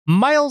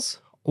Miles,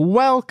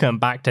 welcome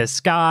back to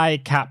Sky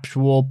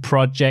Capsule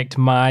Project,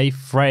 my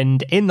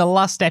friend. In the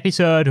last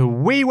episode,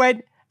 we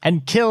went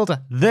and killed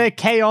the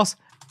Chaos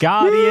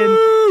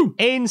Guardian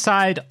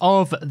inside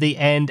of the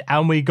end,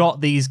 and we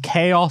got these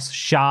Chaos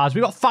Shards.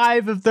 We got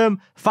 5 of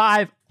them,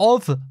 5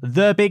 of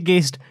the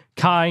biggest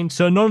kind,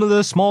 so none of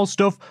the small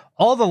stuff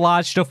or the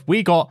large stuff.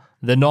 We got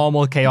the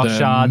normal Chaos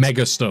Shards.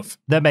 Mega stuff.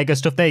 The mega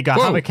stuff. There you go.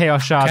 Whoa, have a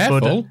Chaos Shard, careful.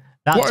 bud.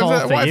 That's all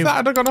for you. What if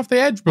that had gone off the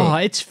edge, bro? Oh,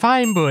 it's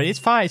fine, bud. It's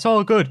fine. It's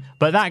all good.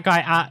 But that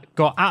guy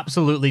got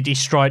absolutely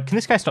destroyed. Can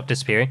this guy stop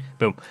disappearing?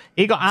 Boom.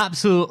 He got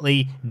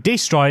absolutely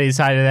destroyed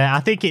inside of there. I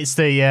think it's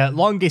the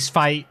longest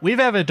fight we've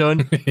ever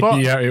done.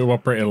 But yeah, it was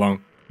pretty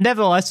long.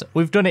 Nevertheless,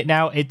 we've done it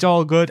now. It's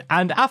all good.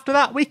 And after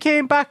that, we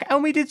came back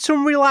and we did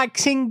some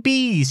relaxing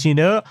bees, you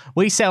know?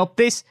 We set up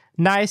this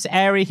nice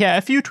area here.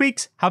 A few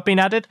tweaks have been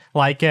added,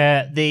 like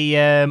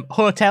the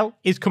hotel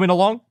is coming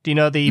along. Do you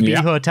know the bee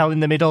hotel in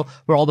the middle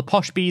where all the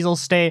posh bees will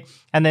stay?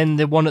 And then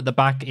the one at the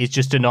back is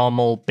just a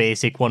normal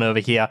basic one over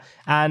here.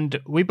 And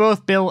we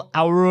both built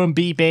our own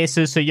bee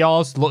bases. So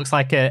yours looks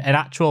like an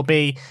actual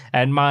bee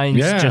and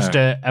mine's just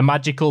a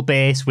magical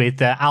base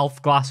with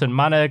elf glass and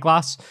mana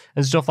glass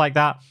and stuff like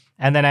that.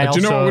 And then do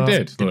you know what we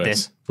did, Lewis?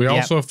 This. We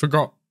also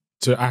forgot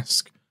to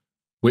ask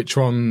which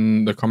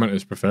one the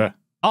commenters prefer.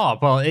 Oh,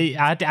 well,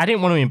 I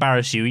didn't want to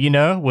embarrass you, you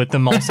know, with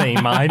them all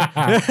saying mine.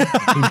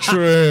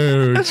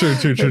 True. Yeah,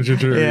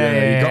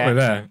 you got me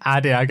there.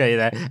 I got you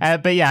there.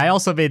 But yeah, I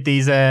also made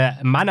these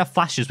mana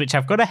flashes, which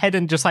I've gone ahead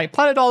and just like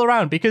planted all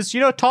around because,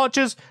 you know,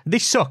 torches, they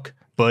suck.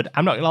 But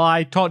I'm not going to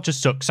lie, torches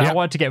suck, so I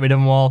wanted to get rid of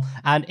them all.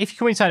 And if you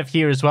come inside of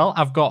here as well,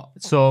 I've got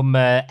some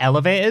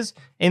elevators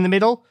in the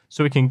middle,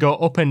 so we can go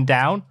up and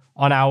down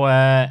on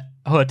our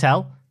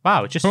hotel.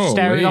 Wow, just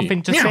staring off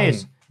into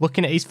space,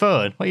 looking at his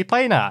phone. What are you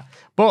playing at?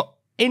 But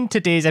in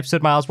today's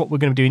episode, Miles, what we're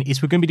going to be doing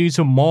is we're going to be doing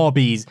some more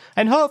bees.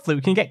 And hopefully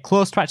we can get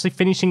close to actually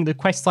finishing the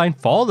quest line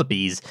for the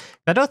bees.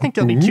 I don't think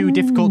it'll be too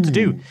difficult to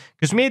do.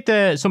 Because we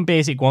made some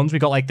basic ones. We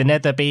got like the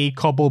nether bee,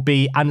 cobble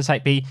bee,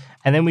 andesite bee.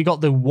 And then we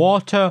got the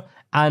water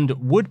and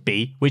wood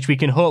bee, which we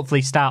can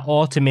hopefully start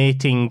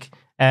automating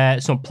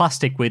some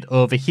plastic with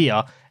over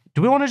here.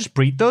 Do we want to just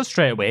breed those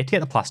straight away to get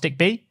the plastic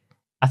bee?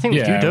 I think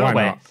we do, don't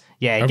we?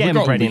 Yeah, get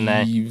them bred in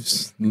there.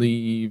 Leaves?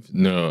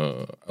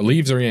 No.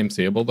 Leaves are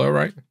EMCable though,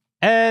 right?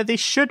 They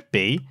should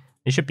be.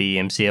 They should be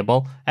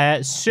EMCable.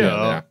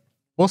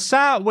 We'll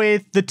start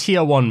with the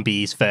tier 1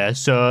 bees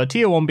first. So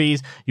tier 1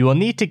 bees, you will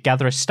need to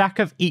gather a stack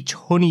of each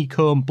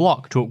honeycomb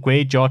block to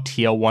upgrade your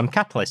tier 1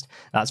 catalyst.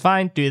 That's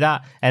fine, do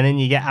that, and then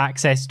you get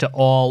access to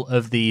all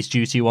of these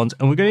juicy ones.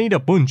 And we're going to need a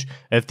bunch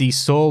of these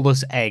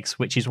soulless eggs,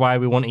 which is why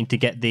we wanted to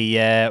get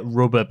the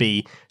rubber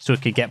bee, so we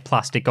could get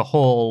plastic a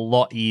whole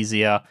lot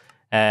easier.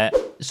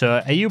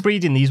 So are you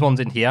breeding these ones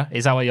in here?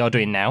 Is that what you're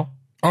doing now?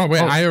 Oh,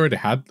 wait, I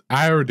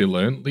already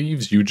learned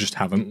leaves. You just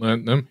haven't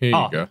learnt them. Here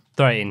you go.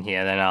 Throw it in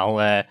here, then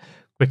I'll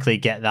quickly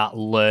get that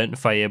learnt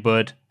for you,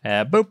 bud.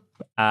 Boop,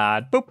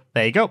 and boop.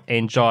 There you go.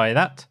 Enjoy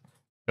that.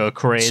 Go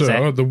crazy.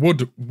 So,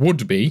 the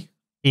would be.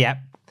 Yep.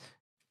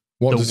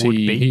 What does he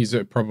be? He's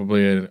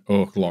probably an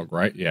oak log,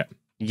 right? Yeah.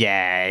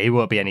 Yeah, he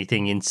won't be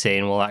anything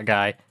insane, will that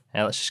guy?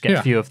 Let's just get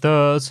a few of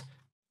those.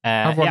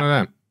 Have one of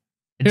them.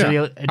 Does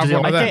he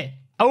like it?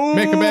 Oh!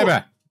 Make a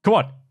baby. Come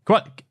on.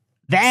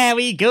 There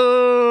we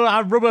go,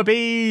 a rubber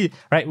bee.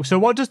 Right, so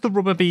what does the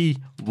rubber bee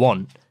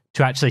want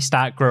to actually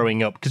start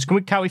growing up? Because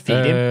can't we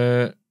feed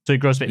him so he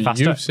grows a bit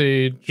faster?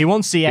 Usage, he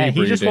wants he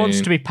just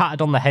wants to be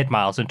patted on the head,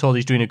 Miles, and told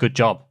he's doing a good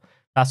job.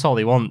 That's all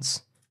he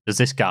wants. Does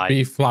this guy?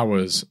 Bee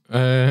flowers.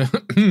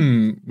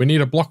 We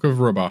need a block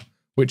of rubber,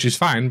 which is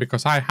fine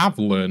because I have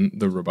learned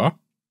the rubber.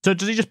 So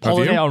does he just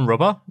pollinate on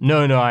rubber?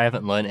 No, I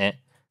haven't learned it.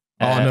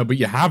 No, but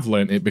you have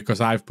learnt it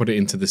because I've put it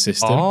into the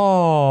system.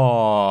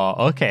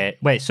 Oh, okay.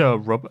 Wait,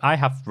 so I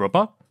have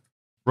rubber?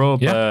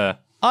 Rubber. Yeah.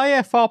 Oh,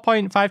 yeah,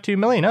 4.52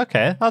 million.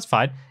 Okay, that's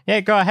fine. Yeah,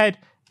 go ahead.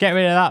 Get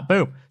rid of that.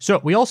 Boom. So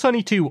we also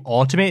need to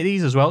automate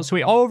these as well. So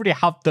we already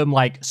have them,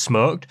 like,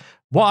 smoked.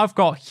 What I've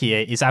got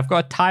here is I've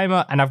got a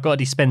timer and I've got a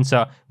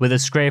dispenser with a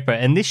scraper.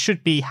 And this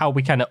should be how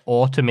we kind of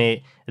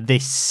automate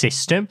this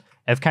system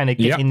of kind of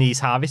getting these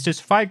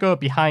harvesters. If I go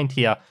behind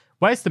here,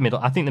 where's the middle?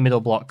 I think the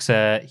middle block's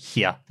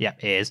here.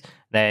 Yep, it is.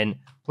 Then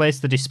place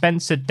the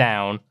dispenser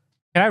down.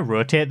 Can I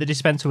rotate the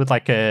dispenser with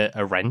like a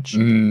wrench?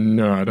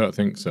 No, I don't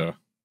think so.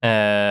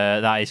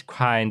 That is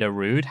kind of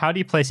rude. How do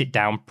you place it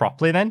down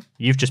properly then?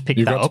 You've just picked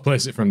that up. You've got to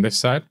place it from this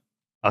side.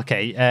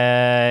 Okay.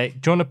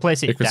 Do you want to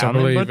place it down? Because I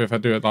believe if I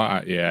do it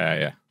like that,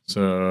 yeah.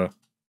 So...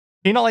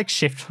 Can you not like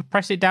shift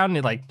press it down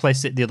and like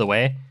place it the other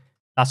way?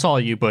 That's all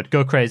you, bud.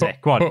 Go crazy.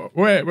 Go on.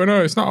 Wait,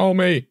 no, it's not all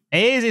me.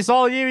 It is. It's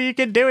all you. You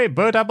can do it,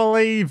 bud. I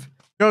believe.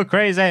 Go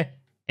crazy.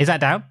 Is that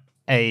down?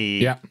 Hey.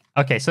 Yeah.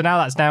 Okay, so now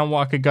that's down.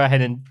 What I could go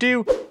ahead and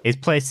do is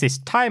place this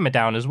timer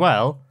down as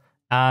well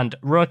and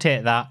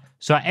rotate that.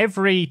 So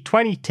every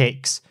 20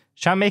 ticks,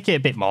 shall I make it a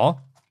bit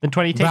more than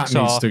 20 ticks?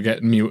 That needs to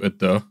get muted,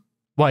 though.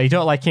 What, you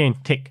don't like hearing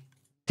tick,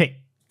 tick,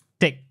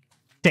 tick,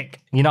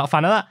 tick? You're not a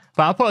fan of that?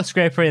 But I'll put a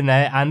scraper in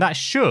there, and that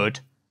should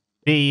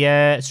be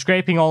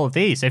scraping all of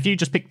these. So if you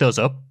just pick those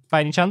up, by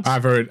any chance?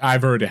 I've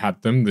already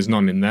had them. There's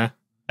none in there.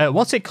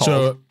 What's it called?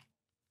 So,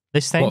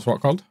 this thing? What's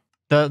what called?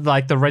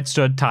 The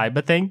redstone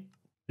timer thing.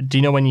 Do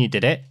you know when you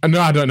did it?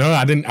 No, I don't know.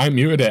 I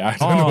muted it. I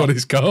don't know what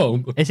it's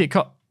called. Is it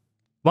called?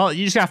 Well,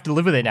 you just have to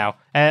live with it now.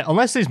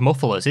 Unless there's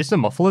mufflers. Is there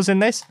mufflers in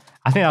this?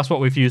 I think that's what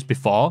we've used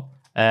before.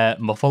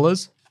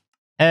 Mufflers.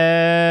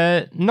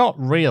 Not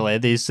really.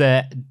 There's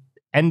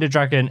Ender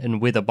Dragon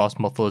and Wither Boss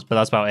mufflers, but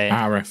that's about it.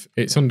 RF.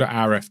 It's under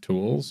RF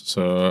tools,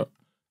 so...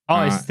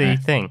 Oh, it's the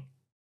thing.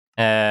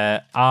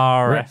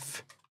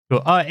 RF.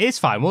 Cool. Oh, it's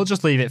fine. We'll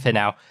just leave it for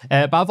now.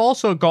 But I've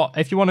also got,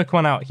 if you want to come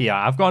on out here,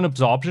 I've got an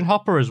absorption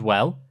hopper as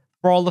well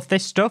for all of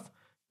this stuff.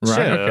 Right,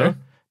 so, okay.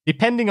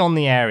 Depending on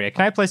the area,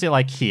 can I place it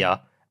like here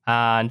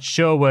and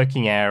show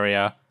working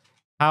area?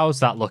 How's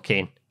that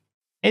looking?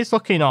 It's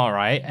looking all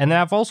right. And then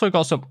I've also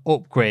got some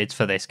upgrades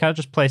for this. Can I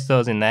just place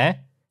those in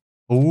there?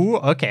 Ooh,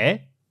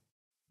 okay.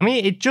 I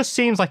mean, it just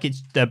seems like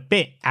it's a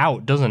bit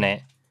out, doesn't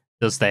it?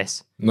 Does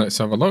this? Let's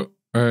have a look.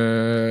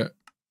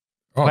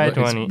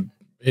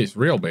 It's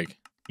real big.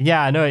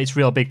 Yeah, I know it's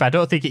real big, but I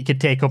don't think it could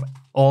take up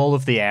all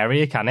of the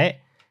area, can it?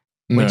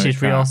 No, Which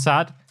is real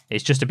sad.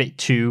 It's just a bit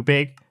too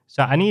big.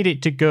 So I need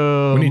it to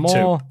go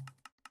more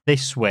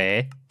this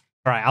way.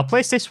 All right, I'll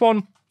place this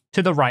one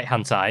to the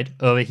right-hand side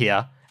over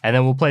here, and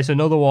then we'll place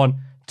another one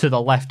to the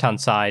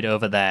left-hand side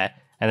over there,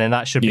 and then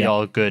that should be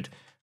all good.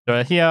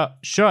 So here,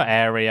 show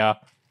area,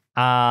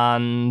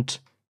 and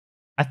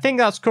I think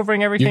that's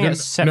covering everything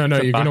except you're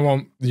going to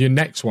want your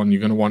next one,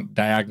 you're going to want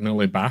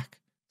diagonally back,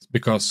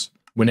 because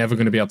we're never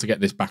going to be able to get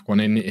this back one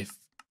in if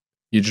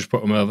you just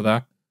put them over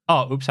there.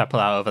 Oh, oops, I put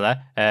that over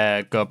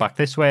there. Go back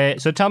this way.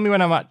 So tell me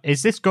when I'm at...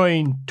 Is this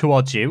going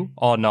towards you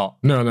or not?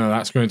 No,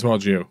 that's going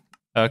towards you.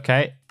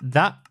 Okay.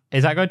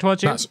 Is that going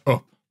towards you? That's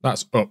up.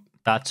 That's up.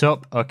 That's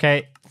up.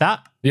 Okay.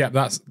 That? Yeah,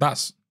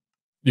 that's...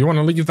 You want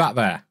to leave that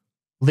there.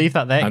 Leave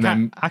that there.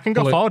 And I can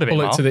go forward a bit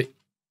more.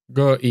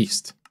 Go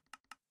east.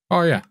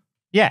 Oh, yeah.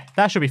 Yeah,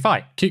 that should be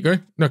fine. Keep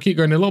going. No, keep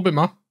going a little bit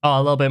more. Oh,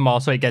 a little bit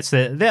more so it gets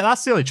the...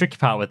 That's the only tricky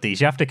part with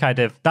these. You have to kind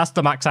of... That's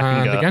the max I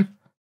can go. Again?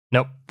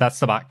 Nope, that's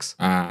the max.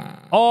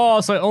 Oh,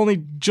 so it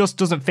only just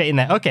doesn't fit in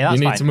there. Okay, that's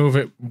fine. You need to move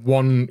it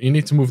one... You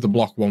need to move the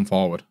block one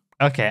forward.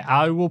 Okay,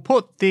 I will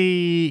put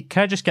the...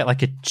 Can I just get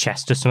like a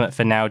chest or something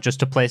for now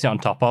just to place it on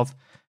top of?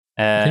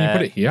 Can you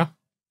put it here?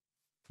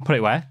 Put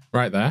it where?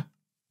 Right there.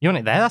 You want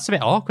it there? That's a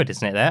bit awkward,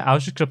 isn't it, there? I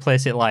was just going to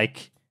place it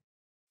like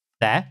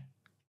there.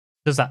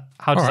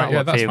 How does that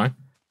work for you? Fine.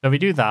 So we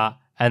do that,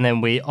 and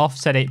then we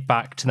offset it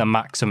back to the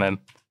maximum.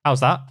 How's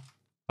that?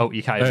 Oh,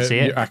 you can't even see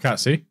it? I can't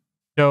see.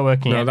 Still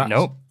working.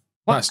 Nope.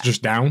 What? That's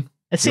just down.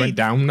 See, you went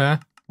down there.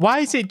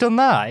 Why has it done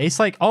that? It's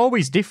like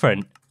always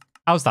different.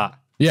 How's that?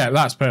 Yeah,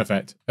 that's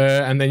perfect.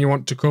 And then you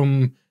want to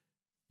come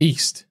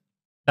east.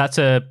 That's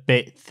a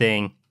bit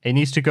thing. It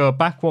needs to go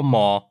back one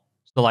more.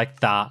 So like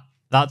that.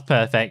 That's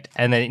perfect.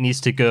 And then it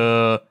needs to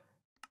go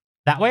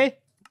that way?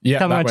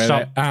 Yeah, that way.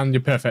 There. And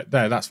you're perfect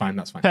there. That's fine.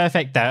 That's fine.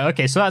 Perfect there.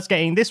 Okay, so that's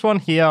getting this one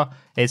here.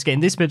 It's getting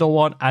this middle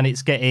one. And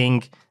it's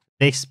getting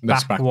this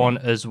back one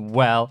as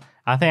well.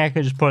 I think I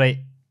can just put it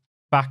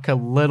back a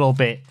little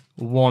bit.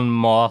 One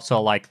more.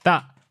 So like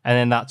that. And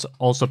then that's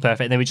also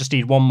perfect. And then we just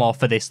need one more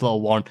for this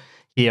little one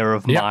here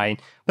of mine.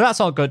 But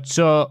that's all good.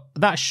 So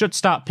that should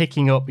start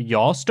picking up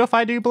your stuff,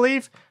 I do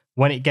believe,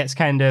 when it gets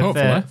kind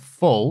of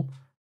full.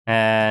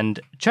 And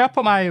should I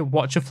put my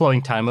watch of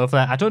flowing time over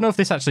there? I don't know if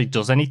this actually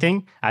does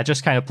anything. I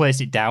just kind of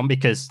placed it down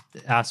because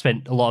I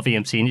spent a lot of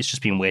EMC and it's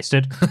just been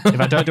wasted if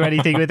I don't do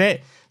anything with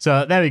it.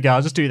 So there we go.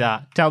 I'll just do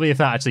that. Tell me if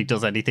that actually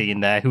does anything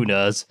in there. Who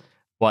knows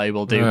what it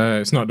will do.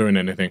 It's not doing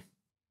anything.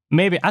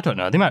 Maybe, I don't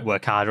know. They might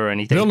work harder or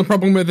anything. The only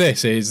problem with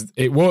this is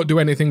it won't do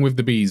anything with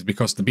the bees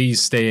because the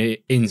bees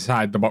stay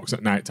inside the box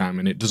at nighttime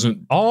and it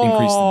doesn't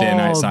increase the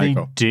day-night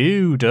cycle. They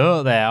do,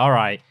 don't they? All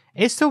right.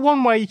 It's the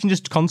one where you can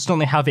just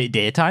constantly have it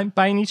daytime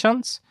by any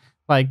chance?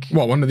 Like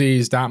what, one of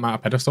these dark matter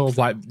pedestals?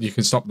 Like you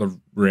can stop the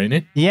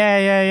raining?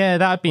 Yeah.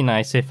 That'd be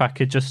nice if I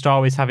could just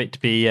always have it to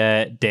be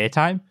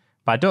daytime.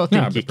 But I don't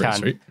think you can,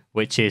 sweet.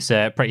 Which is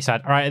pretty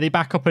sad. All right, are they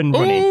back up and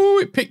running? Oh,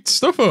 it picked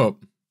stuff up.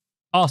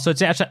 Oh, so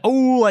it's actually...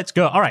 Oh, let's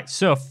go. All right,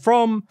 so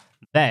from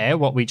there,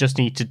 what we just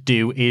need to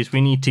do is we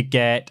need to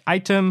get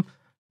item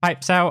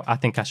pipes out. I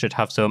think I should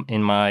have some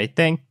in my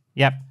thing.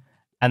 Yep.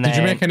 And then... Did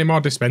you make any more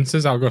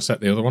dispensers? I'll go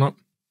set the other one up.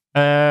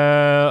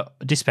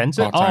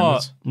 Dispenser? Oh,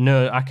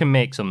 no, I can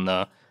make some,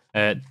 though.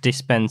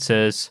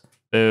 Dispensers.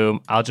 Boom.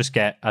 I'll just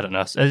get... I don't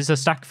know. Is a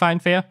stack fine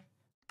for you?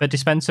 For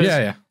dispensers?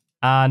 Yeah.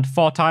 And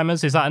 4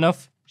 timers, is that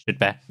enough? Should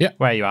be. Yeah.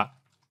 Where are you at?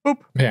 Boop.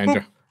 Yeah,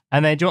 Andrew.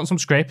 And then do you want some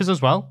scrapers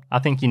as well? I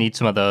think you need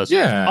some of those.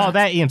 Yeah. Oh,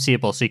 they're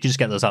EMCable, so you can just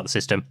get those out of the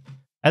system.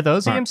 Are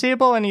those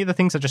EMCable? Any of the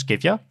things I just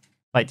give you?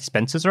 Like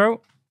dispensers are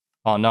out?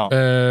 Or not?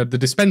 The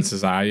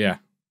dispensers are, yeah.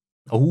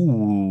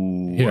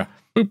 Ooh. Yeah.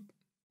 Boop.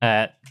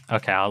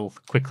 Okay, I'll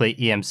quickly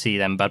EMC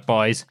them bad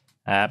boys.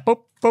 Boop,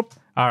 boop.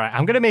 All right,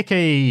 I'm going to make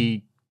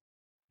a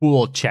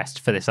cool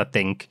chest for this, I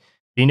think.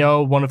 Do you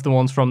know one of the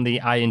ones from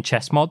the Iron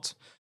Chest mods?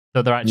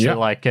 So they're actually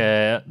like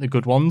the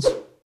good ones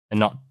and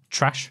not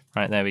trash.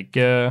 Right, there we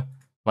go.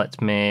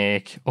 Let's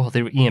make... Oh,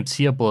 they're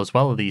EMCable as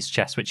well, these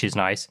chests, which is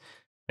nice.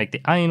 Make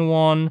the iron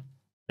one,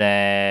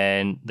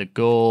 then the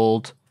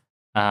gold,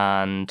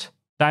 and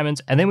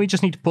diamonds. And then we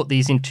just need to put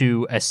these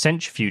into a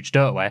centrifuge,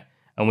 don't we?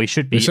 And we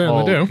should be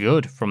all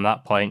good from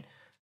that point.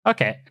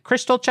 Okay,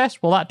 crystal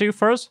chest, will that do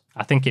for us?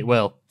 I think it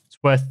will. It's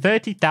worth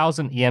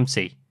 30,000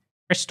 EMC.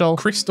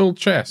 Crystal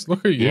chest,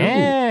 look at you.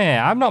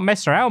 Yeah, I'm not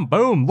messing around.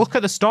 Boom, look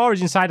at the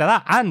storage inside of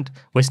that. And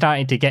we're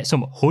starting to get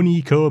some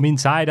honeycomb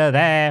inside of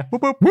there.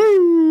 Whoop, whoop.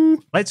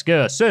 Woo! Let's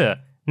go. So,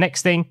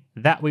 next thing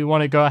that we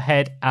want to go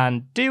ahead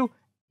and do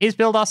is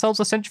build ourselves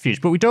a centrifuge.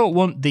 But we don't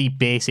want the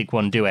basic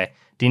one, do we?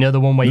 Do you know the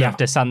one where you have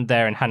to stand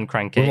there and hand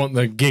crank it? We want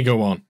the giga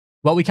one.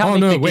 Well, we can't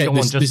make the giga one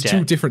just there's yet.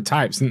 Two different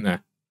types, isn't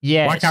there?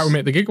 Yes. Why can't we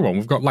make the giga one?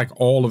 We've got like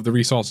all of the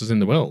resources in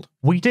the world.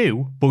 We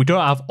do, but we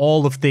don't have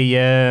all of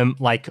the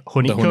like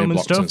honeycomb and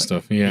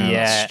stuff. Yeah,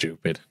 that's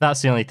stupid.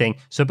 That's the only thing.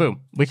 So boom,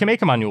 we can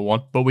make a manual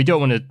one, but we don't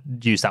want to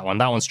use that one.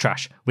 That one's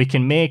trash. We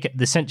can make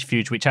the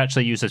centrifuge, which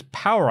actually uses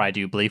power, I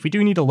do believe. We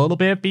do need a little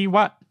bit of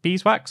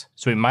beeswax,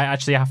 so we might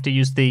actually have to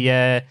use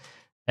the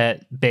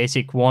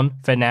basic one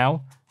for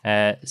now.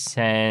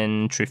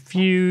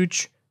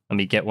 Centrifuge. Let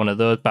me get one of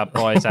those bad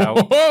boys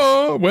out.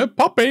 Oh, we're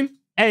popping.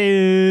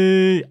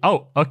 Hey!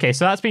 Oh, okay,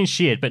 so that's been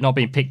sheared but not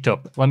being picked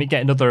up. Let me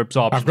get another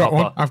absorption. I've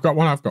got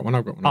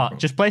one.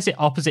 Just place it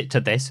opposite to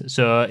this,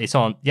 so it's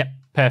on. Yep,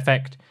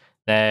 perfect.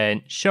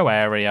 Then show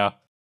area.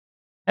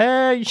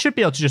 You should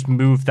be able to just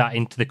move that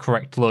into the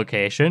correct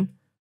location.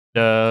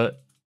 Tell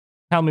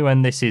me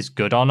when this is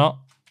good or not.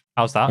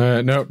 How's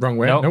that? No, wrong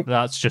way. Nope.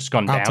 That's just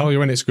gone down. I'll tell you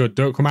when it's good.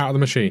 Don't come out of the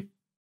machine.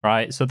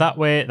 Right, so that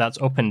way,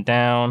 that's up and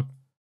down.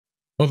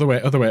 Other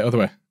way.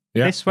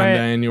 Yeah, this way. And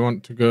then you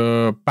want to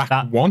go back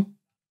one.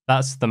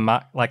 That's the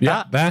map, like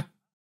that? There.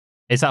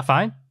 Is that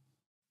fine?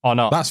 Or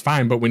not? That's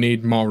fine, but we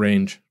need more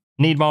range.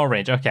 Need more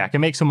range. Okay, I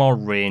can make some more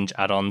range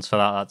add-ons for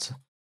that. That's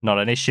not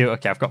an issue.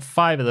 Okay, I've got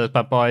 5 of those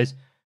bad boys.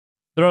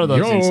 Throw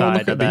those inside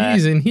look of at there.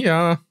 these in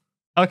here.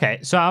 Okay,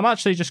 so I'm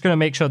actually just going to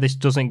make sure this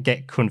doesn't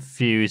get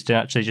confused and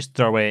actually just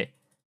throw it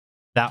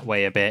that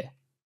way a bit.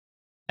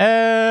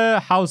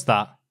 How's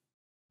that?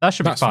 That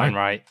should be fine,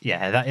 right?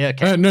 Yeah,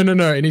 okay.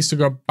 No. It needs to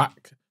go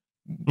back.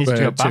 Needs to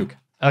go back?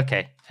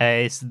 Okay.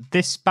 Is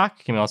this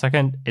back? Give me 1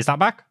 second. Is that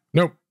back?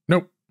 Nope.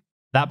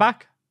 That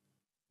back?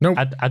 Nope.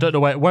 I don't know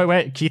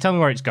where. Can you tell me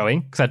where it's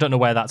going? Because I don't know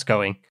where that's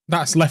going.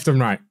 That's left and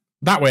right.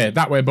 That way,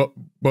 but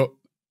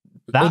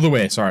other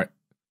way. Sorry.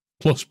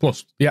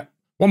 Plus. Yeah.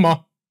 One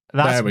more.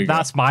 There we go.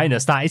 That's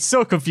minus. That is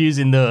so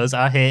confusing. Those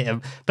I hate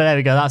them. But there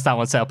we go. That's that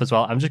one set up as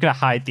well. I'm just gonna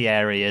hide the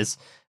areas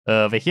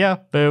over here.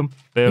 Boom.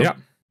 Yeah.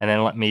 And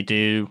then let me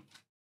do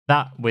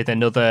that with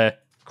another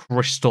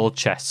crystal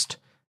chest.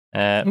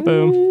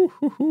 Boom.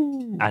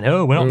 I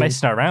know, we're not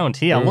messing around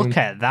here. Look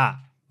at that.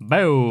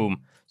 Boom.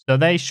 So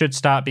they should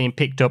start being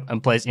picked up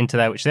and placed into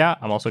there, which they are.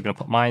 I'm also going to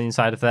put mine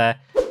inside of there.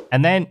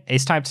 And then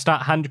it's time to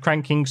start hand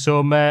cranking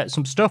some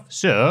stuff.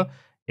 So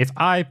if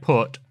I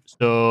put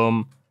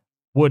some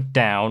wood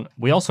down,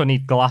 we also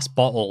need glass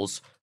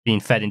bottles being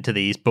fed into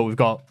these, but we've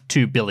got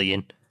 2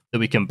 billion that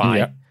we can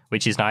buy,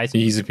 which is nice.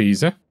 Easy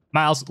peasy.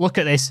 Miles, look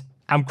at this.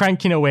 I'm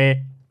cranking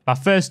away. My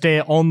first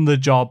day on the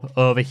job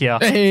over here.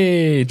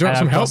 Hey, do you want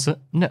some help?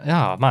 No,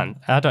 oh, man.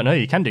 I don't know.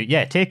 You can do.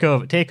 Yeah, take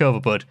over,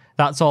 bud.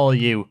 That's all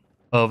you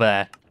over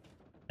there.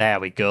 There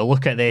we go.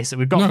 Look at this.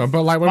 We've got No,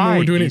 but like when we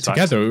were doing it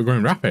together, we were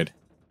going rapid.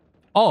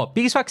 Oh,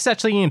 beeswax is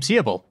actually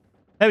EMCable.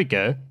 There we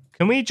go.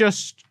 Can we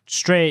just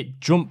straight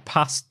jump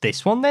past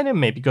this one then and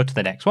maybe go to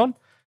the next one?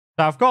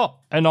 So I've got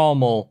a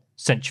normal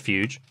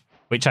centrifuge,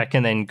 which I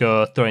can then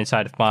go throw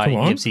inside of my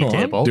EMC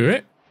table. Do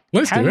it.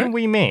 Let's do it. Can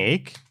we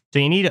make... So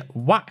you need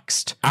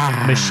waxed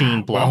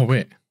machine block. Oh,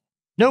 wait.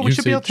 No, we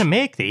should be able to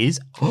make these.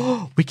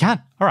 Oh, we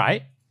can. All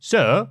right.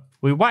 So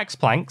we wax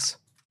planks.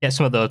 Get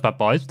some of those bad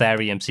boys. They're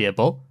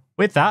EMCable.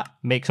 With that,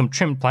 make some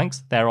trimmed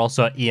planks. They're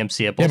also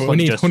EMCable. Yeah, but we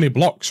need honey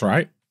blocks,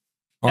 right?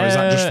 Or is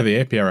that just for the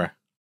apiary?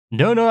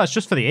 No, that's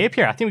just for the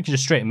apiary. I think we can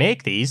just straight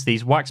make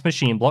these wax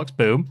machine blocks.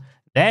 Boom.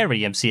 They're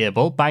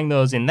EMCable. Bang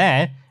those in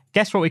there.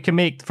 Guess what we can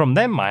make from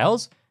them,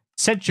 Miles?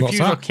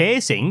 Centrifugal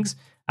casings.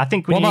 I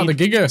think we What about the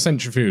Giga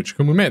centrifuge?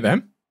 Can we make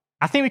them?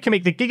 I think we can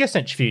make the Giga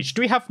centrifuge.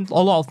 Do we have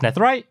a lot of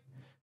netherite?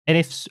 And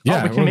if we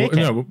can make it.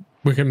 No,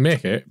 we can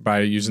make it by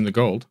using the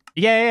gold.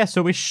 Yeah.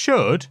 So we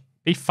should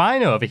be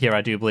fine over here,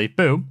 I do believe.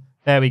 Boom.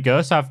 There we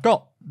go. So I've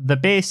got the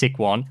basic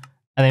one.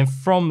 And then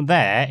from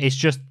there, it's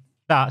just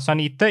that. So I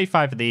need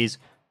 35 of these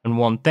and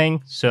one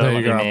thing. So there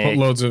you go. I'll put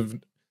loads of...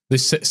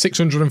 There's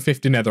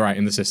 650 netherite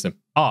in the system.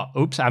 Oh,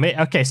 oops. So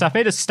I've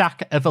made a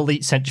stack of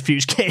elite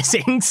centrifuge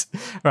casings.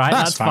 Right,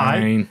 that's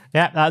fine.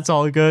 Yeah, that's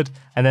all good.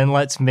 And then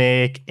let's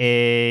make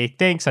a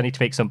thing. So I need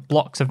to make some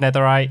blocks of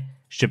netherite.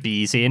 Should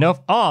be easy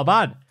enough. Oh,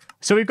 man.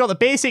 So we've got the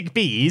basic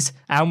bees,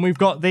 and we've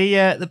got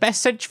the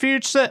best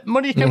centrifuge that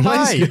money can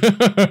buy.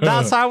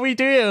 That's how we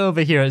do it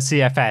over here at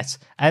CFS.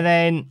 And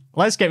then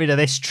let's get rid of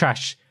this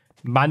trash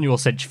manual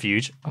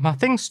centrifuge. Oh, my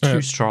thing's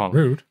too strong.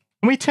 Rude.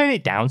 Can we turn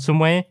it down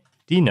somewhere?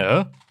 Do you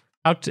know?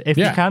 If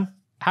you can.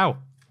 How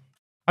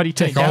do you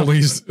take all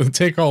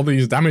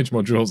these damage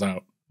modules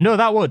out? No,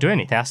 that won't do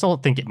anything. I still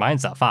don't think it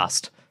mines that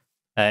fast.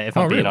 If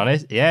I'm being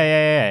honest.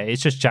 Yeah.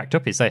 It's just jacked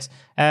up, is this.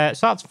 So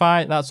that's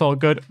fine. That's all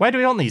good. Where do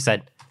we want these then?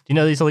 Do you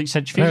know these elite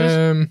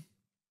centrifuges?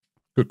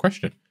 Good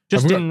question.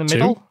 Just in the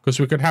middle? Because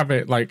we could have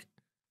it like...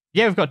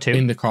 Yeah, we've got 2.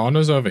 In the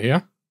corners over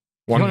here.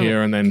 One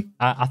here and then...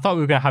 I thought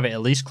we were going to have it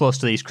at least close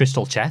to these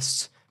crystal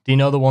chests. Do you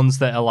know the ones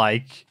that are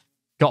like...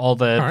 Got all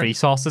the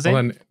resources in?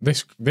 Well, then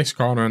this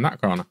corner and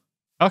that corner.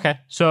 Okay,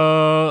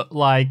 so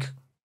like...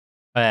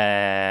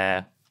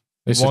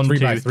 It's 1, a 3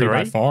 by 2, 3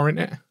 by 3? 4, isn't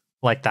it?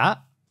 Like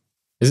that?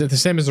 Is it the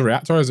same as the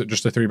reactor, or is it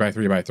just a 3 by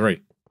 3 by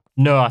 3?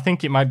 No, I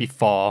think it might be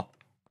 4.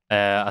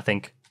 I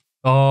think.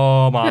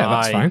 Oh my. Yeah,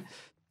 that's fine.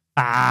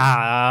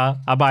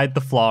 I mined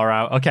the floor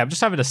out. Okay, I'm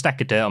just having a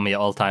stack of dirt on me at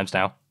all times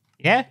now.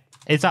 Yeah?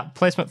 Is that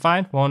placement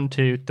fine? 1,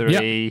 2, 3.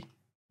 Yep.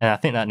 And I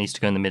think that needs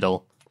to go in the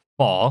middle.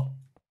 4.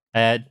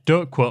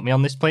 Don't quote me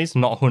on this, please.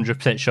 I'm not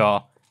 100%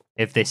 sure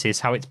if this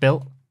is how it's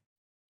built.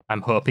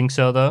 I'm hoping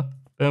so, though.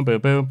 Boom,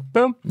 boom, boom,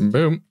 boom.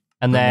 Boom.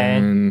 And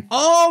then,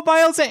 oh,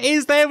 Miles, it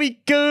is. There we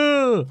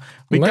go.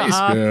 We got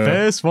our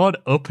first one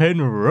up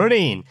and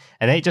running.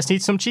 And then it just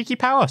needs some cheeky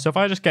power. So if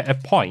I just get a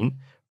point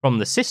from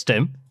the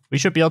system, we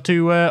should be able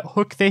to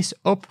hook this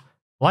up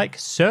like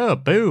so.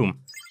 Boom.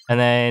 And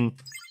then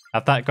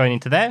have that going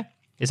into there.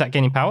 Is that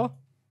gaining power?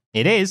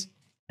 It is.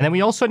 And then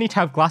we also need to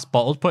have glass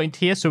bottles put into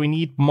here. So we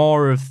need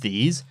more of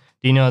these.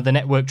 Do you know the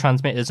network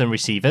transmitters and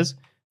receivers?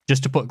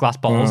 Just to put glass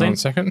bottles in. 1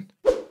 second.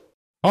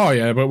 Oh,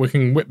 yeah, but we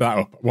can whip that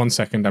up. 1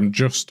 second.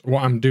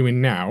 What I'm doing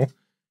now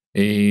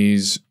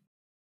is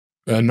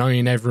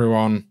annoying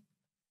everyone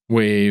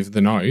with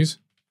the noise.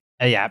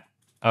 Yeah.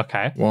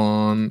 Okay.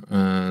 1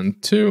 and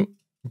 2.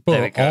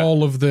 But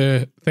all of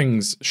the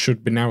things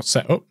should be now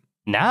set up.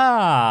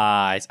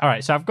 Nice. All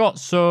right. So I've got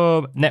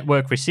some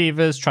network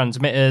receivers,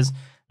 transmitters,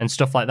 and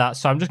stuff like that.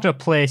 So I'm just going to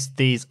place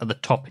these at the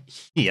top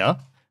here.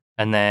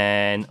 And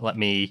then let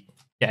me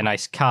get a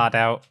nice card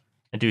out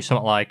and do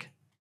something like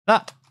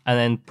that. And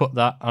then put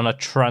that on a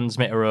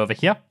transmitter over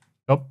here.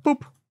 Go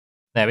boop.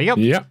 There we go.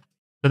 Yeah.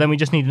 So then we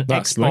just need an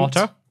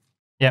exporter.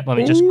 Yep, let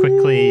me just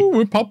quickly...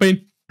 We're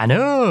popping. I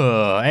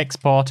know,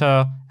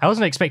 exporter. I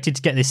wasn't expected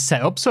to get this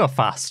set up so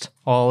fast.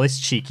 All this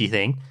cheeky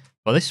thing.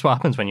 Well, this is what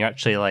happens when you're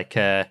actually like...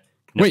 Wait,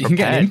 you can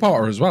get an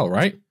importer as well,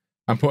 right?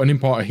 And put an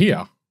importer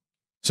here.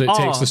 So it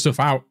takes the stuff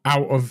out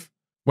of...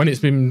 When it's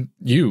been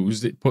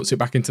used, it puts it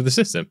back into the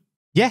system.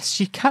 Yes,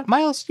 you can,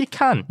 Miles. You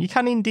can. You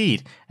can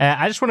indeed.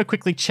 I just want to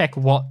quickly check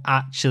what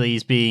actually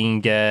is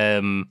being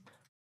kind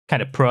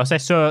of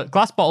processed. So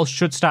glass bottles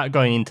should start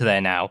going into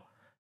there now,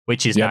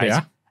 which is nice. They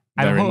are.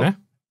 They're in there.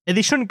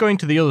 They shouldn't go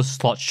into the other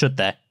slots, should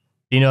they?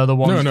 You know, the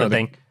ones that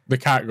think... They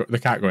can't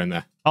go in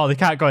there. Oh, they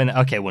can't go in there.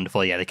 Okay,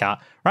 wonderful. Yeah, they can't.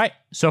 Right.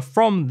 So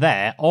from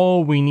there,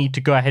 all we need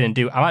to go ahead and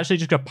do... I'm actually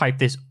just going to pipe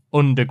this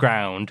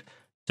underground.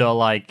 So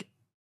like,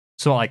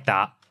 something like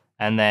that.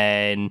 And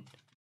then...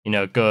 You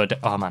know, good.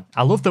 Oh, man.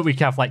 I love that we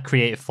can have, like,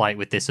 creative flight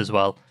with this as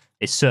well.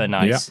 It's so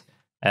nice.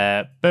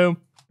 Yep. Boom,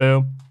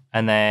 boom.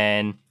 And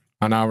then...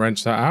 And I'll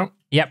wrench that out.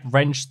 Yep,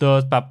 wrench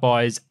those bad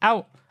boys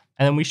out.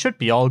 And then we should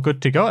be all good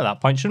to go at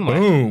that point, shouldn't we?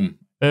 Boom.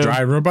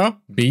 Dry rubber,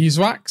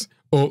 beeswax,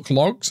 oak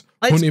logs,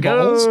 honey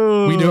bottles.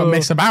 We don't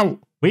mess about.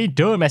 We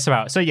don't mess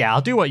about. So, yeah,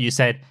 I'll do what you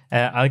said.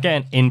 I'll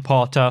get an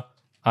importer.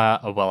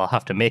 Well, I'll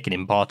have to make an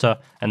importer.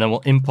 And then we'll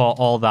import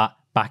all that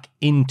back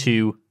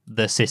into...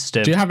 the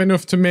system. Do you have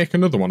enough to make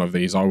another one of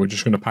these, or we're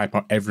just going to pipe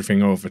out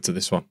everything over to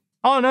this one?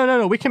 Oh,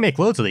 no. We can make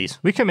loads of these.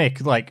 We can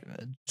make, like,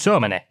 so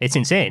many. It's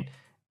insane.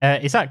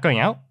 Is that going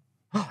out?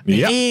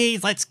 Yeah.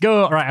 Let's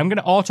go. All right, I'm going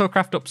to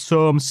auto-craft up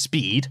some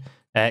speed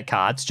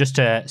cards just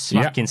to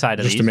smack inside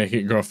of these. Just to make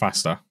it go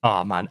faster.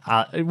 Oh, man.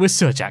 We're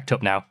so jacked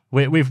up now.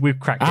 We've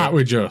cracked it.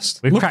 We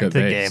just? We've Look cracked at the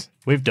this. game.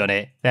 We've done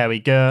it. There we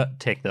go.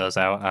 Take those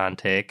out and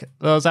take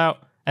those out.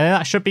 And then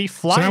that should be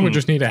flying. So now we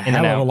just need a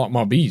hell of a lot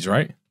more bees,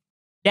 right?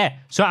 Yeah,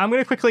 so I'm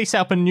going to quickly set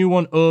up a new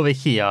one over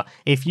here.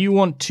 If you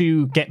want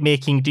to get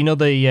making, do you know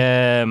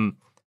the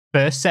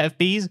first set of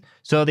bees?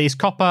 So there's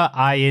copper,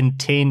 iron,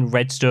 tin,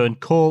 redstone,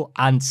 coal,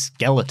 and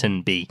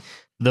skeleton bee.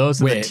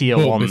 Those are the tier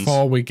ones.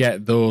 Before we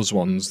get those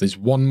ones, there's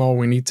one more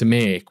we need to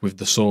make with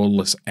the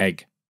soulless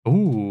egg.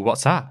 Ooh,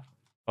 what's that?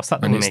 What's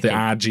that? And it's the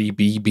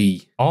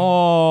RGBB.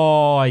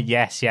 Oh,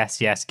 yes.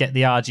 Get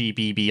the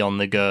RGBB on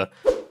the go.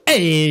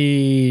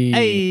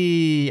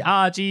 Hey,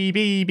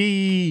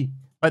 RGBB.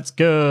 Let's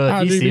go.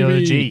 He's the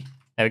OG.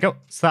 There we go.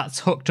 So that's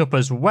hooked up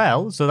as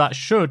well. So that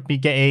should be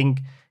getting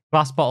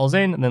glass bottles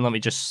in. And then let me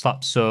just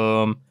slap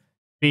some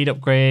speed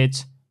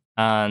upgrades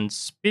and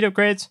speed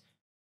upgrades.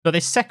 So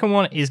this second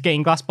one is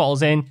getting glass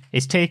bottles in.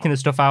 It's taking the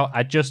stuff out.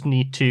 I just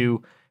need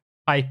to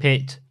pipe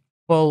it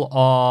full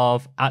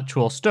of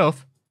actual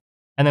stuff.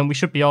 And then we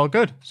should be all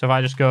good. So if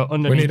I just go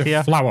underneath here. We need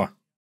a flower.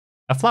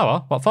 A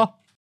flower? What for?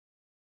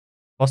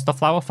 What's the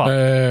flower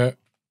for?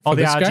 Oh,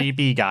 the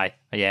RGB guy.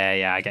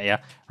 Yeah, I get you.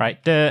 Right,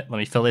 let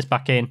me fill this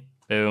back in.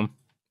 Boom,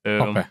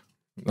 boom. Okay.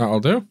 That'll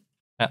do.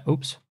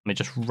 Oops. Let me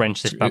just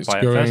wrench this bad boy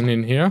out first. It's going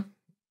in here.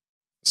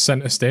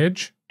 Center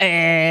stage.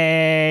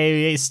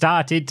 Hey, it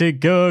started to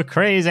go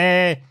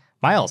crazy.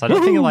 Miles, I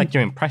don't think like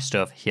you're impressed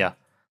over here.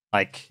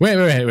 Like, wait.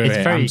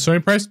 Very... I'm so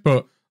impressed,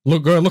 but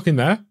look in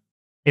there.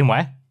 In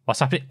where? What's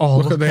happening? Oh,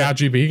 look at the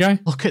RGB guy.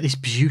 Look at this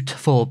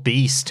beautiful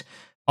beast.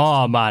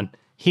 Oh, man.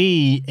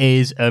 He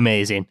is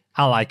amazing.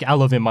 I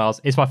love him,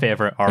 Miles. It's my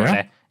favourite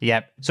already. Yeah.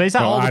 Yep. So is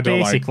that all the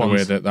basic ones? I don't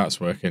like the way that's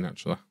working,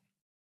 actually.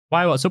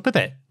 Why? What's up with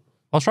it?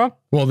 What's wrong?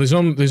 Well, there's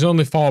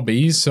only 4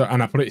 bees,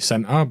 and I put it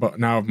center, but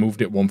now I've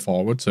moved it one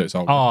forward, so it's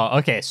all good. Oh,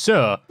 okay.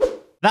 So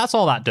that's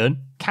all that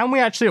done. Can we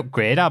actually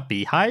upgrade our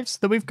beehives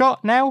that we've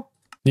got now?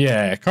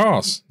 Yeah, of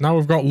course. Now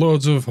we've got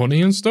loads of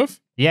honey and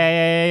stuff.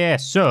 Yeah.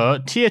 So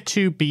tier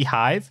 2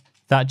 beehive.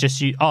 That just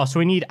so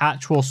we need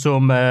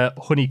some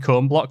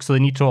honeycomb blocks, so they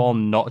need to all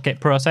not get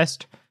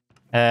processed,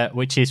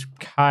 which is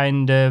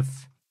kind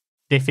of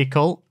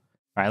difficult.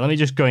 All right, let me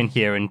just go in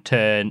here and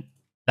turn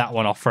that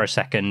one off for a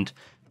second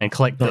and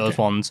collect those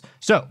ones.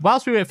 So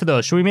whilst we wait for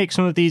those, should we make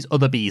some of these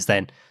other bees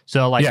then?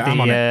 So like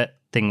the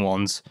thing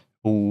ones.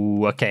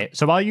 Ooh, okay.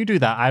 So while you do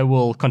that, I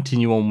will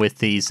continue on with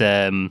these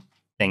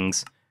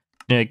things.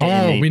 We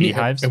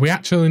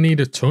actually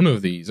need a ton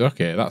of these.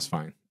 Okay, that's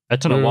fine. A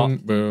ton of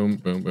what?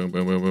 Boom.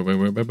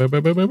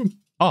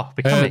 Oh,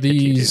 we can make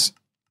these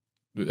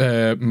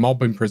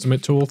mob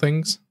imprisonment tool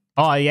things.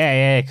 Oh,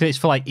 yeah, because it's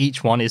for like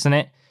each one, isn't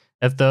it?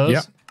 Of those.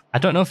 Yep. I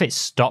don't know if it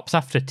stops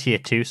after tier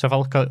 2. So if I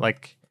look at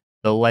like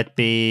the lead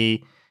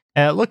bee,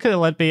 look at the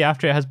lead bee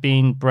after it has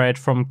been bred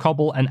from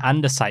cobble and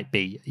andesite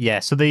bee. Yeah,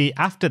 so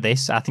after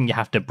this, I think you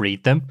have to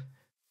breed them.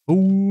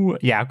 Ooh,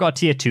 yeah, I've got a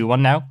tier 2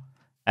 one now,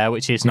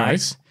 which is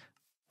nice.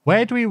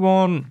 Where do we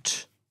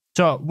want...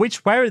 So,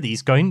 where are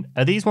these going?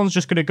 Are these ones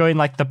just going to go in,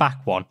 like, the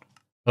back one?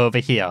 Over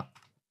here?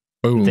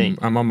 Boom,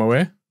 I'm on my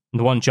way.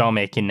 The ones you're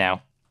making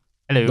now.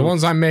 Hello. The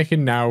ones I'm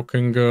making now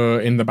can go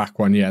in the back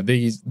one, yeah.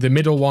 The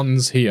middle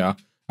ones here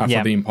are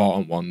for the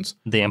important ones.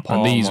 The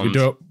important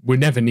ones. We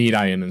never need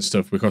iron and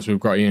stuff because we've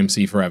got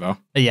EMC forever.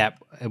 Yeah,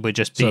 we're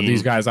just being... So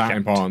these guys aren't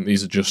important.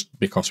 These are just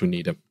because we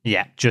need them.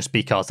 Yeah, just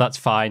because. That's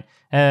fine.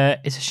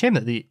 It's a shame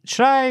that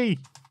Should I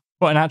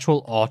put an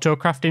actual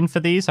auto-craft in for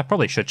these? I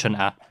probably shouldn't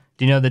I?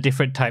 Do you know the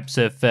different types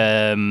of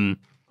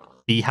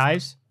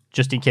beehives?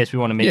 Just in case we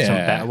want to make some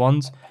better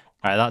ones.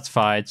 All right, that's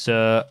fine.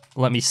 So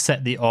let me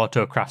set the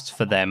auto-crafts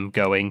for them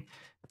going.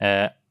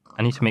 I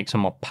need to make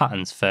some more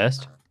patterns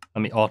first.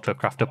 Let me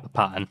auto-craft up a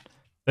pattern.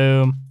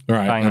 Boom.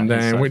 Right, and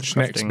then which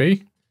next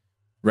bee?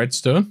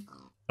 Redstone.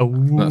 Oh,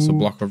 that's a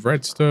block of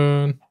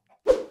redstone.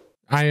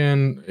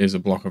 Iron is a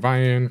block of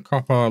iron.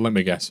 Copper, let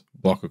me guess.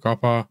 Block of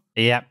copper.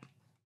 Yep.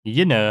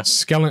 You know.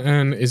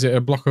 Skeleton, is it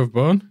a block of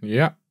bone?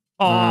 Yep.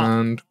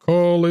 And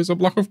coal is a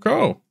block of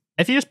coal.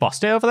 Have you just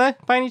bossed it over there,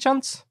 by any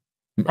chance?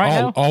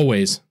 Now?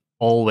 Always.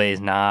 Always.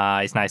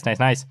 Nice. I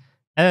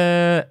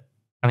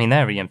mean,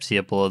 they're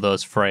EMCable,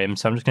 those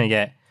frames, so I'm just going to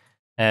get...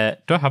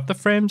 do I have the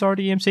frames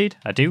already EMC'd?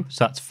 I do,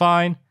 so that's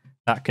fine.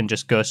 That can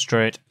just go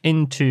straight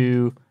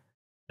into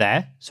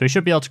there. So we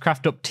should be able to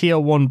craft up tier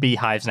 1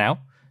 beehives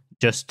now.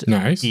 Just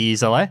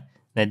easily.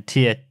 Then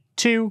tier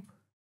 2.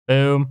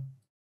 Boom.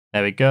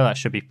 There we go. That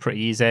should be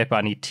pretty easy, but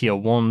I need tier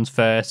 1s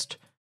first.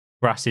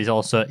 Grass is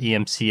also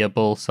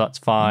EMCable, so that's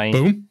fine.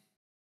 Boom.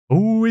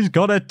 Ooh, he's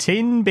got a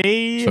tin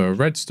bee. So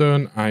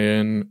redstone,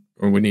 iron,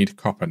 and we need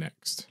copper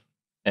next.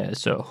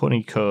 So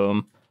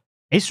honeycomb.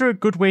 Is there a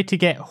good way to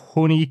get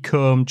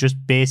honeycomb,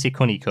 just basic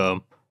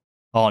honeycomb?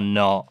 Or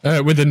not?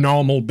 With a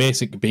normal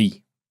basic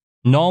bee.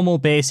 Normal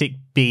basic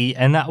bee,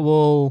 and that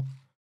will...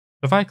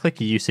 If I click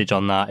a usage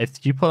on that,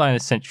 if you put that in a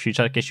centrifuge,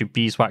 that gets you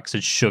beeswax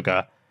and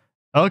sugar.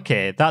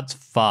 Okay, that's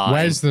fine.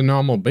 Where's the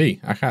normal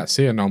bee? I can't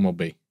see a normal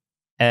bee.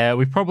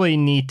 We probably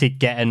need to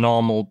get a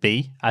normal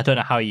bee. I don't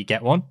know how you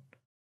get one.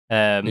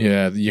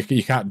 Yeah,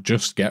 you can't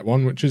just get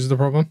one, which is the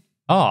problem.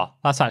 Oh,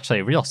 that's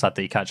actually real sad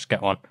that you can't just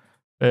get one.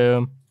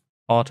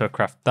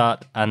 Autocraft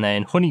that, and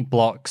then honey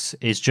blocks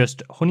is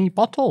just honey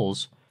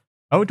bottles.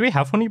 Oh, do we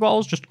have honey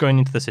bottles just going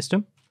into the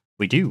system?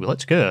 We do.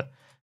 Let's go.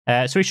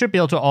 So we should be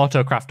able to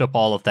autocraft up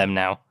all of them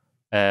now.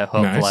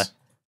 Hopefully. Nice.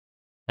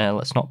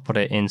 Let's not put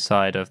it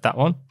inside of that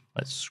one.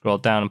 Let's scroll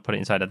down and put it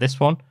inside of this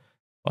one.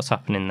 What's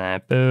happening there?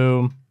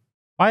 Boom.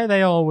 Why are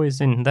they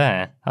always in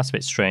there? That's a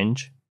bit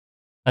strange.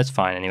 That's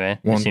fine anyway.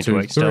 1,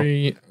 2,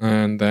 3,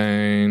 and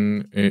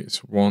then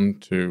it's 1,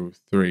 2,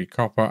 3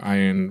 copper,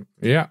 iron.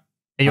 Yeah.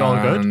 Are you all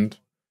good? And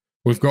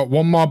we've got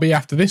one more bee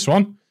after this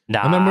one.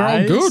 Nice. And then we're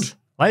all good.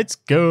 Let's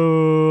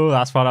go.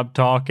 That's what I'm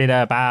talking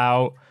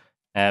about.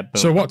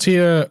 So what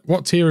tier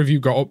have you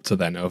got up to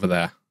then over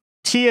there?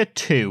 Tier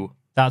 2.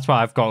 That's what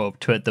I've got up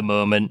to at the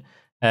moment.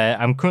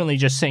 I'm currently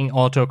just setting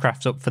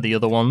autocrafts up for the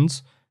other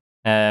ones.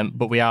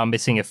 But we are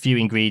missing a few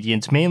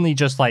ingredients, mainly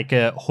just like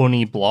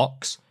honey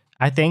blocks,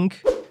 I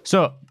think.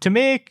 So to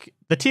make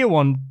the tier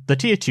 1, the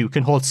tier 2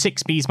 can hold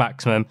 6 bees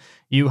maximum.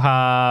 You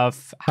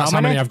have how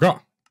many I've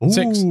got?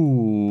 6.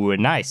 Ooh,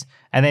 nice.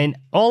 And then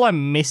all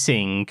I'm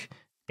missing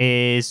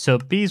is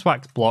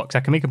beeswax blocks. I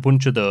can make a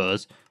bunch of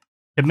those.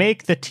 To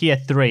make the tier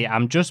 3,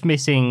 I'm just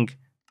missing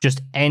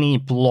just any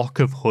block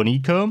of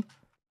honeycomb.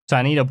 So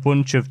I need a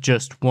bunch of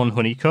just one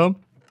honeycomb,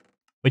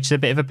 which is a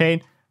bit of a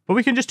pain. But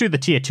we can just do the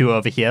tier 2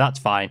 over here. That's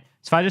fine.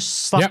 So if I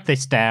just slap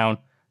this down,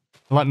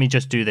 let me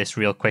just do this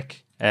real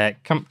quick.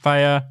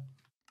 Campfire.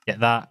 Get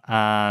that.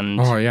 And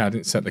oh, yeah, I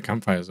didn't set the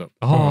campfires up.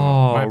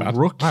 oh, my bad.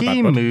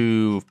 rookie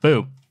move.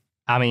 Boom.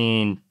 I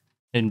mean,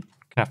 can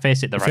I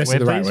face it the right way,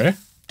 please? Right way.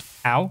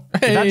 Ow.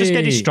 Did that just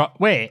get destroyed?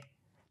 Wait.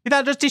 Did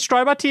that just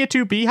destroy my tier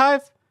 2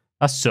 beehive?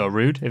 That's so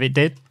rude if it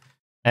did.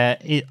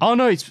 Oh,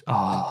 no, it's...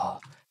 Oh,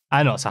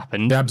 I know what's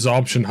happened. The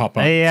absorption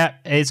hopper. Yeah,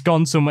 it's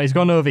gone somewhere. It's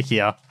gone over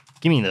here.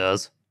 Give me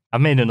those.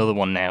 I've made another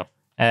one now.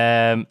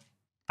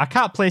 I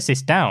can't place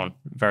this down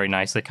very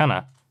nicely, can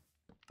I?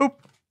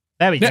 Oop.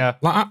 There we go.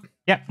 Like that.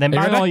 Yep, then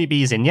bang all your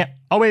bees in. Yep.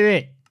 Oh,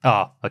 wait.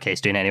 Oh, okay,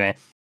 it's doing it anyway.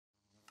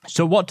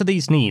 So what do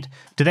these need?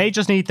 Do they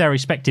just need their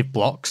respective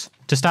blocks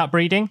to start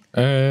breeding?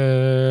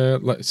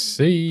 Let's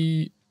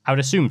see. I would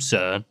assume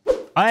so.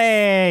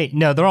 Hey!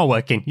 No, they're all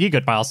working. You're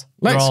good, Miles.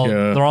 Let's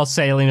go. They're all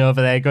sailing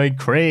over there, going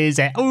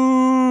crazy.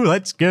 Ooh,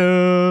 let's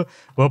go.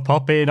 We're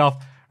popping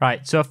off.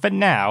 Right, so for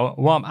now,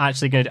 what I'm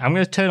actually going to do, I'm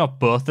going to turn off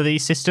both of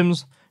these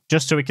systems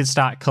just so we can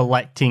start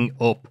collecting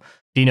up,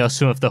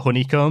 some of the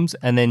honeycombs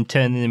and then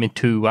turning them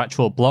into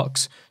actual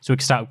blocks so we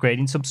can start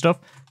upgrading some stuff.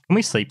 Can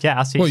we sleep? Yeah,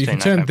 I see. Well, you can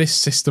turn this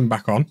system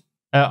back on.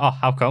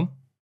 How come?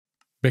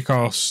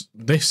 Because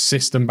this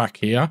system back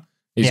here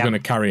is going to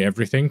carry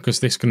everything because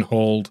this can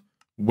hold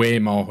way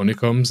more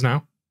honeycombs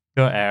now.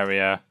 Your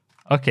area.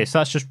 Okay, so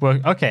that's just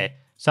work. Okay,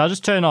 so I'll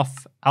just turn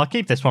off. I'll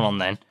keep this one on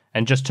then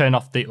and just turn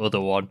off the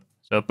other one.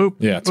 So boop.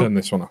 Yeah, turn boop.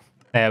 This one off.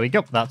 There we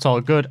go. That's all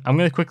good. I'm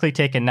going to quickly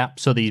take a nap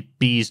so these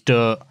bees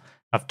don't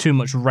have too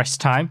much rest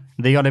time.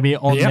 They got to be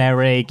on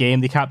their A game.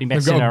 They can't be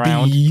messing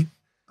around. B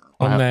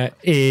on their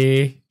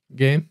A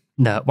game.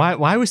 No,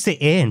 why was the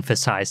A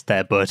emphasized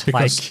there, bud?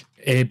 Because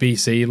A, B,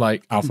 C,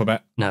 like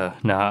alphabet. No,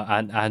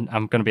 I'm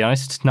going to be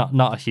honest,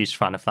 not a huge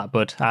fan of that,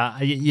 bud.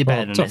 You're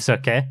better than this,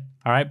 okay?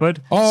 All right,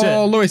 bud? Oh,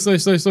 so, Lewis.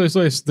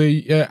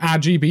 The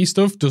RGB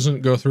stuff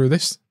doesn't go through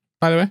this,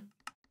 by the way.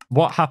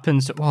 What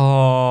happens?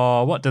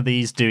 Oh, what do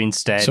these do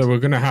instead? So we're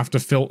going to have to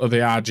filter the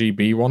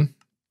RGB one.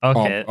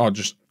 Okay. Or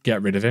just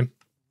get rid of him.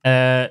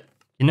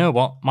 You know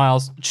what,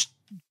 Miles? Just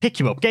pick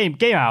him up. Game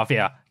out of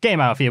here.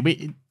 Game out of here.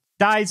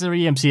 Dies are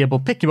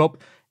EMCable. Pick him up.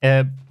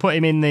 Put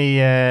him in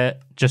the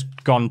just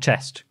gone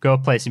chest. Go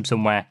place him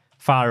somewhere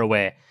far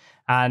away.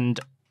 And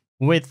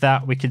with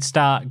that, we can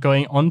start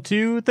going on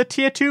to the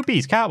tier 2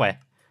 bees, can't we?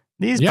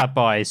 These bad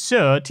boys.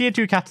 So, tier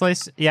 2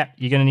 catalysts,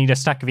 you're going to need a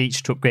stack of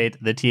each to upgrade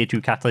the tier 2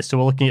 catalyst. So,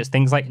 we're looking at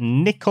things like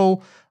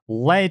nickel,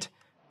 lead,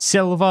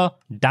 silver,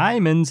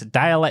 diamonds,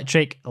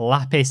 dielectric,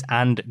 lapis,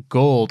 and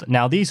gold.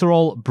 Now, these are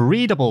all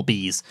breedable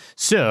bees.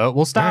 So,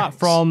 we'll start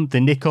from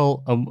the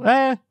nickel.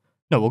 No,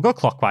 we'll go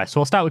clockwise. So,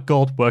 we'll start with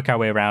gold, work our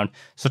way around.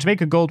 So, to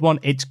make a gold one,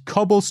 it's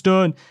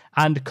cobblestone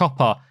and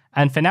copper.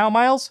 And for now,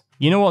 Miles,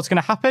 you know what's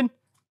going to happen?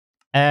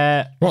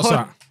 What's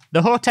that?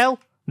 The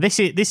hotel. This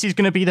is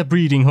going to be the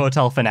breeding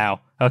hotel for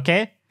now,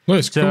 okay?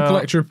 Look, come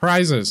collect your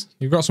prizes.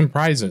 You've got some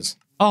prizes.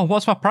 Oh,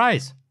 what's my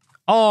prize?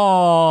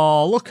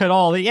 Oh, look at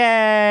all the...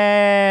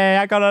 Yay!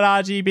 I got an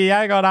RGB.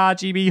 I got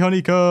RGB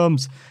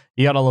honeycombs.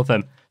 You gotta love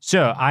them.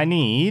 So, I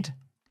need...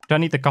 Do I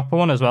need the copper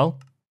one as well?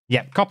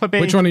 Yep, copper bee.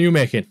 Which one are you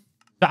making?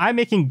 So, I'm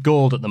making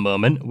gold at the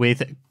moment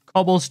with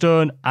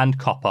cobblestone and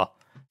copper.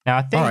 Now,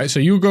 I think... All right, so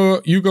you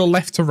go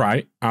left to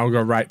right. I'll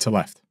go right to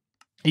left.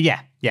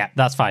 Yeah,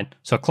 that's fine.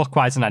 So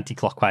clockwise and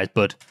anti-clockwise,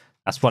 bud.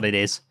 That's what it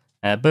is.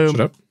 Boom.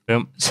 Shut up.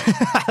 Boom.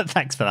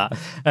 Thanks for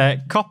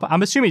that. Copper.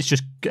 I'm assuming it's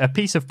just a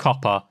piece of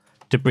copper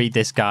to breed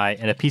this guy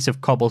and a piece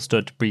of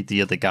cobblestone to breed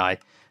the other guy.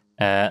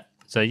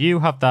 So you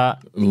have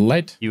that.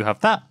 Lead. You have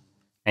that.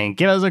 And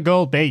give us a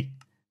gold bee.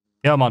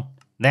 Come on.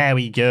 There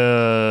we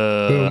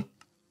go. Boom.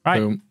 Right.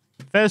 Boom.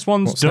 First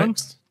one's done,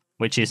 next?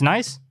 which is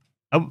nice.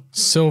 Oh.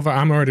 Silver.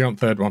 I'm already on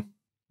third one.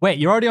 Wait,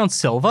 you're already on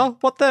silver?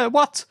 What?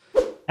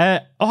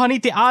 I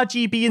need the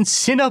RGB and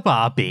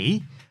Cinnabar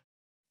bee.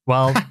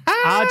 Well,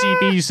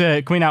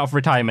 RGB's coming out of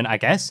retirement, I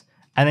guess.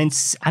 And then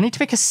I need to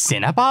make a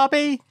Cinnabar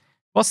bee?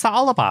 What's that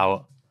all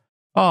about?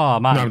 Oh,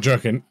 man. No, I'm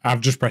joking.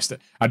 I've just pressed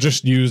it. I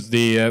just used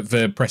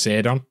the press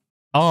aid on.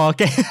 Oh,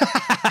 okay.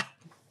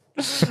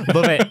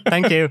 Love it.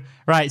 Thank you.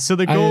 Right, so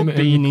the gold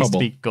bee needs to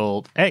be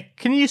gold.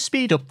 Can you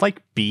speed up,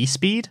 like, bee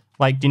speed?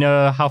 Like, do you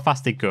know how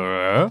fast they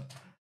go?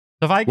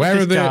 So if I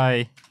get this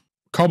guy...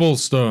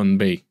 Cobblestone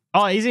bee?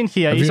 Oh, he's in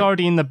here. He's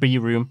already in the bee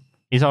room.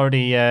 He's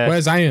already...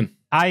 Where's Iron?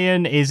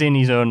 Iron is in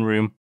his own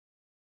room.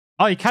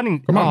 Oh, you can...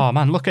 Come on. Oh,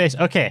 man, look at this.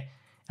 Okay,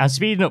 I'm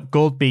speeding up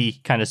gold bee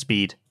kind of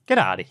speed. Get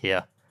out of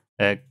here.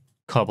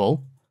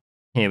 Cobble.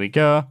 Here we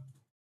go.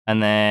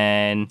 And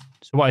then...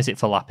 So what is it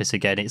for lapis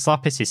again? It's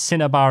lapis is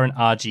Cinnabar and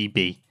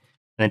RGB. And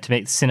then to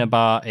make the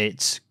Cinnabar,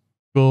 it's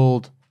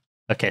gold.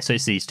 Okay, so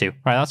it's these two.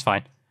 Right, that's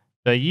fine.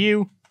 So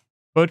you,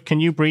 bud, can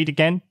you breed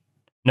again?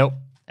 Nope.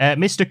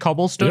 Mr.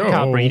 Cobblestone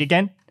can't breed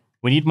again.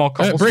 We need more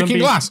cobblestone. Breaking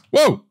glass.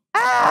 Whoa.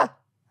 Ah!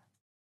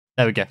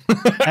 There we go.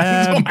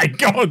 Oh my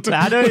god.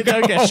 I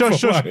don't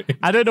shush.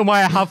 I don't know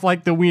why I have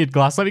like the weird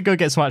glass. Let me go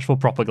get some actual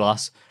proper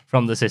glass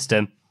from the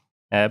system.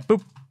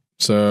 Boop.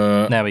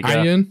 So there we go.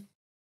 Iron.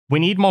 We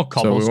need more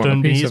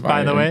cobblestone bees,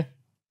 by the way.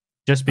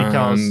 Just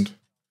because.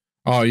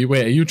 Oh,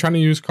 wait, are you trying to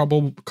use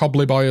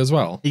Cobbly Boy as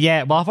well?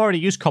 Yeah, well, I've already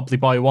used Cobbly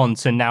Boy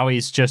once, and now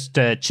he's just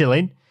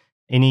chilling.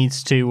 He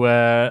needs to...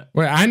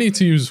 Wait, I need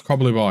to use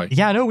Cobbly Boy.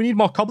 Yeah, I know, we need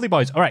more Cobbly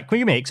Boys. All right, can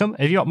we make some?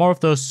 Have you got more of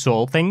those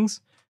soul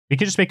things? We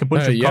could just make a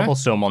bunch of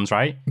cobblestone ones,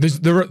 right?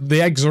 The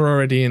eggs are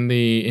already in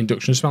the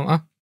induction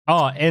smelter.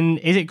 Oh, and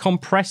is it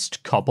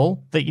compressed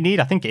cobble that you need?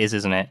 I think it is,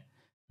 isn't it?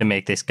 To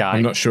make this guy.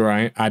 I'm not sure.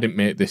 I didn't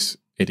make this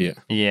idiot.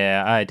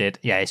 Yeah, I did.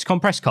 Yeah, it's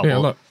compressed cobble. Yeah,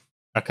 look.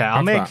 Okay,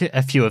 I'll make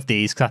a few of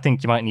these because I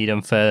think you might need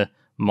them for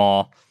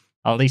more.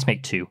 I'll at least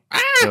make 2.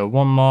 So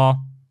 1 more.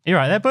 You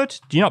right there, bud?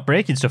 You're not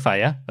breaking stuff, are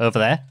you? Over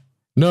there?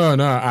 No.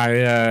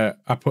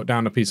 I put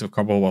down a piece of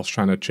cobble whilst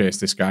trying to chase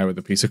this guy with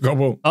a piece of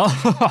cobble.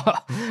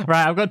 Oh,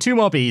 right. I've got 2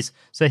 more bees.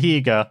 So here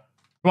you go.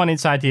 Come on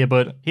inside here,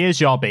 bud. Here's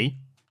your bee.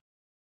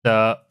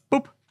 So,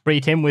 boop.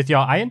 Breed him with your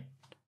iron.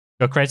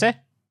 Go crazy.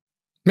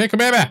 Make a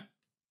baby.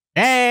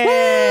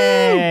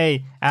 Hey!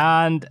 Woo!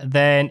 And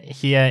then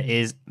here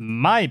is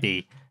my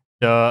bee.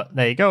 So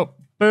there you go.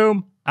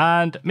 Boom.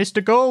 And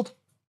Mr. Gold.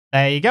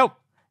 There you go.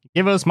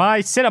 Give us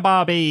my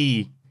Cinnabar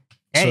bee.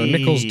 Hey. So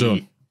nickel's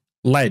done.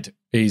 Lead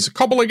is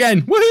cobble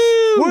again.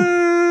 Woohoo!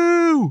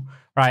 Woo!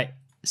 Right.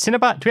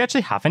 Cinnabar. Do we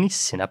actually have any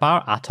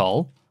Cinnabar at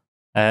all?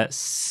 No,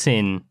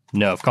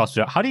 of course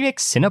we don't. How do you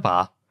make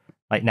Cinnabar?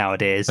 Like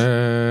nowadays?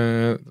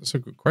 That's a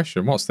good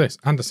question. What's this?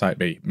 Andesite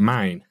bee.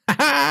 Mine.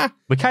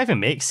 We can't even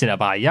make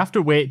Cinnabar. You have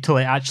to wait till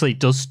it actually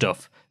does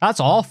stuff. That's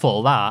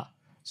awful, that.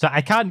 So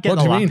I can't get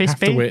the lapis bee. What do you mean, have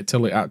to wait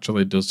till it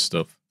actually does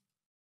stuff?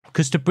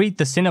 Because to breed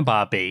the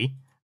Cinnabar bee,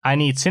 I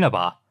need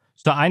Cinnabar.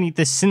 So I need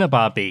this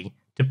Cinnabar bee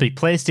to be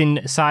placed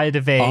inside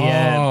of a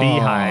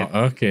beehive.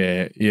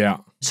 Okay, yeah.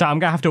 So I'm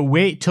going to have to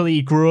wait till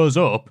he grows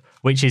up,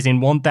 which is in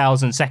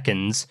 1,000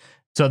 seconds.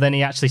 So then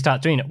he actually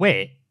starts doing it.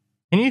 Wait,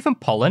 can you even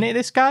pollinate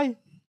this guy?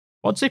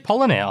 What does he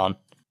pollinate on?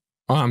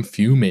 Oh, I'm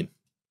fuming.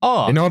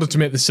 Oh. In order to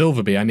make the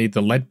silver bee, I need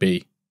the lead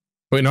bee.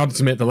 But in order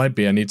to make the lead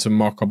bee, I need some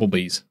more cobble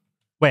bees.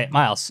 Wait,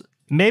 Miles,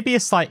 maybe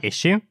a slight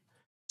issue.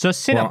 So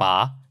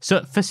Cinnabar,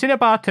 so for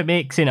Cinnabar to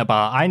make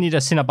Cinnabar, I need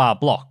a Cinnabar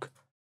block.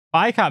 But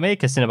I can't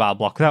make a Cinnabar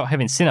block without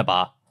having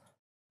Cinnabar.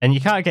 And you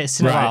can't get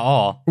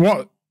Cinnabar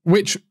ore.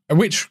 Which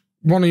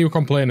one are you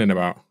complaining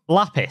about?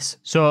 Lapis.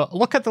 So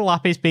look at the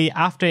lapis bee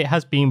after it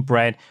has been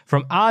bred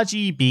from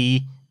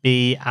RGB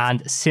bee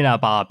and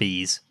Cinnabar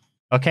bees.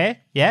 Okay?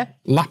 Yeah?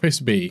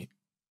 Lapis bee.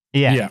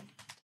 Yeah.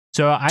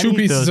 So I need 2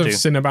 pieces of two.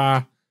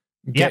 Cinnabar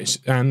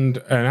and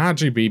an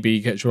RGB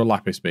bee gets you a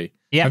lapis bee.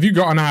 Yeah. Have you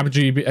got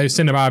a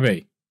Cinnabar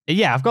bee?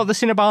 Yeah, I've got the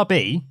Cinnabar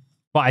bee,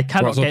 but I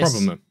cannot get... What's the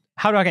problem then?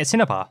 How do I get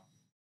Cinnabar?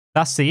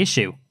 That's the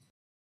issue.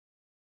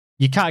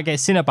 You can't get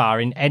Cinnabar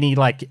in any,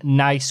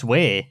 nice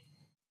way.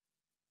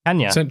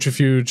 Can you?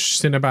 Centrifuge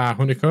Cinnabar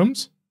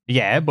honeycombs?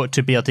 Yeah, but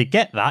to be able to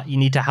get that, you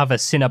need to have a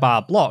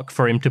Cinnabar block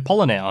for him to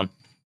pollinate on.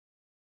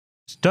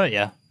 Don't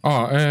you?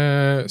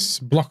 Oh,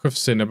 block of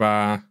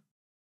Cinnabar.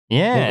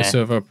 Yeah.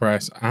 Servo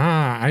press.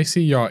 I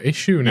see your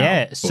issue now.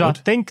 Yeah, so I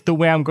think the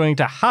way I'm going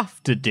to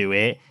have to do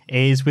it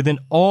is with an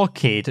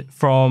orchid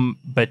from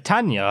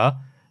Britannia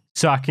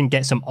so I can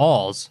get some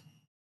ores.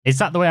 Is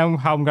that the way how I'm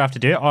going to have to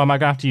do it? Or am I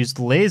going to have to use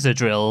laser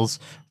drills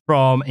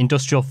from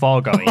Industrial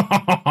Foregoing?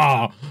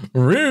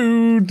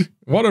 Rude.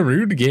 What a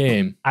rude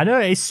game. I know,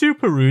 it's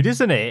super rude,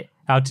 isn't it?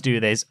 How to do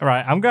this. All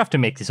right, I'm going to have to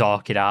make this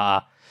orchid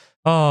out.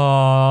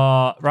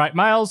 Right,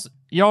 Miles,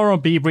 you're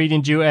on bee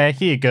breeding duty.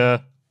 Here you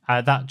go.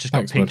 That just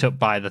got picked up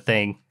by the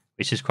thing,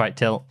 which is quite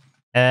tilt.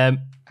 I'm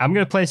going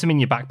to place them in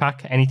your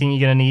backpack. Anything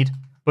you're going to need,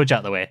 budge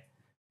out the way.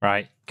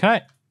 Right.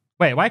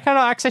 Wait, why can't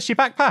I access your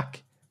backpack?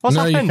 What's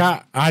happened? No, you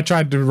can't. I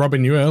tried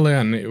robbing you earlier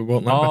and it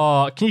won't let me.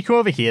 Oh, can you come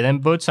over here then,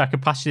 bud, so I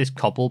can pass you this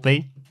cobble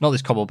bee? Not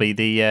this cobble bee,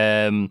 the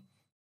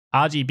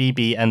RGB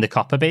bee and the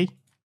copper bee.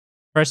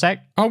 For a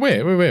sec. Oh,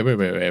 wait.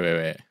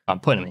 I'm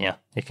putting them here.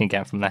 You can get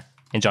them from there.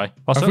 Enjoy.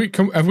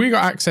 Have we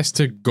got access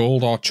to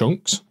gold or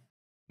chunks?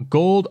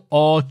 Gold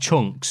or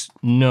chunks?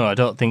 No, I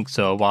don't think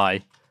so.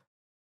 Why?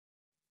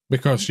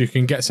 Because you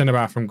can get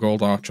Cinnabar from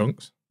gold or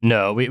chunks.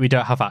 No, we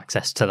don't have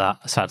access to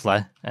that,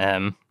 sadly.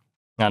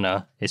 I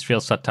know, it's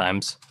real sad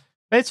times.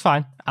 But it's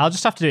fine. I'll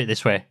just have to do it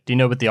this way. Do you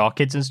know with the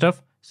orchids and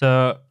stuff?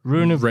 So,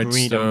 Rune of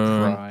Greed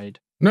and Pride.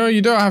 No,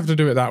 you don't have to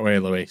do it that way,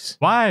 Luis.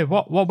 Why?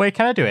 What way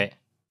can I do it?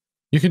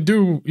 You can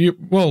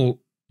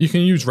you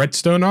can use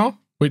redstone ore,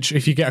 which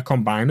if you get a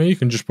combiner, you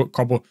can just put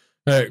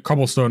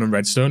cobblestone and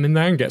redstone in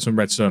there and get some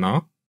redstone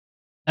ore.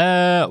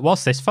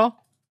 What's this for?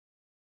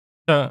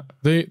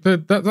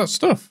 That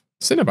stuff.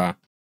 Cinnabar.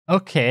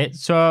 Okay,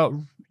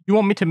 so you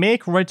want me to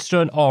make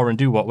redstone ore and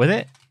do what with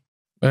it?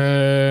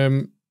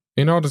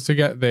 In order to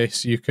get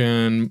this, you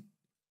can...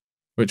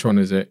 Which one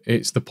is it?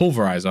 It's the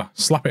pulverizer.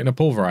 Slap it in a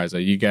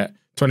pulverizer. You get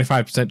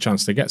 25%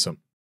 chance to get some.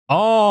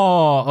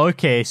 Oh,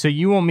 okay. So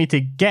you want me to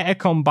get a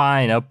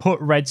combiner, put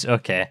reds...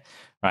 Okay.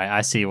 Right,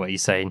 I see what you're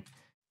saying.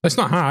 It's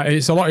not hard.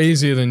 It's a lot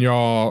easier than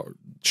your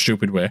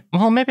stupid way.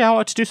 Well, maybe I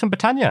want to do some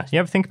Britannia. You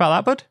ever think about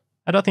that, bud?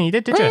 I don't think you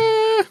did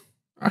you?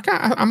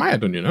 I might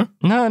have done, you know.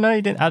 No,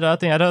 you didn't. I don't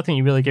think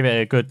you really give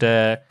it a good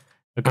thing.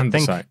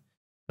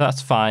 That's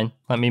fine.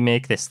 Let me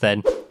make this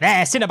then.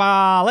 There,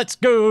 Cinnabar, let's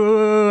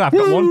go. I've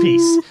got one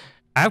piece.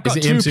 I've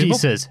got 2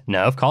 pieces.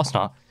 No, of course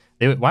not.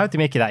 Why would they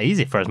make it that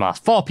easy for us, Mars?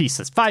 4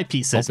 pieces, 5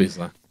 pieces.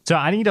 Obviously. So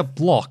I need a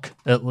block,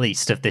 at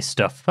least, of this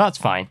stuff. That's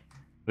fine.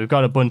 We've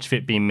got a bunch of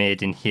it being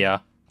made in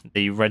here.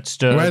 The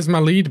redstone. Where's my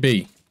lead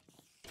bee?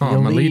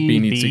 Oh, my lead bee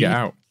needs to get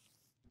out.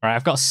 All right,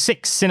 I've got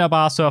 6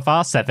 Cinnabar so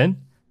far.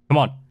 7. Come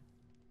on.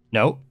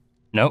 No.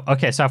 No.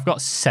 Okay, so I've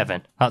got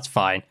 7. That's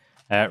fine.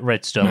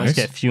 Redstone. Nice. Let's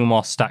get a few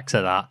more stacks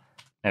of that.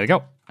 There we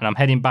go. And I'm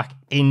heading back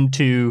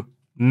into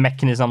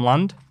Mechanism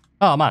Land.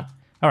 Oh, man.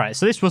 All right,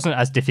 so this wasn't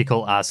as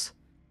difficult as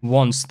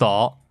once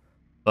thought.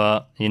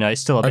 But, you know,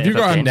 it's still a bit of a pain.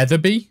 Have you got a nether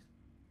bee?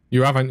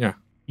 You haven't, yeah?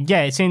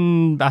 Yeah, it's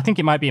in... I think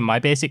it might be in my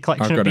basic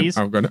collection of bees.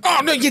 I've got it.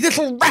 Oh, no, you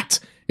little rat!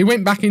 It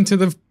went back into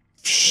the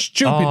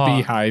stupid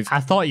beehive.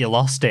 I thought you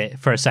lost it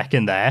for a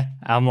second there.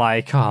 I'm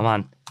like, oh,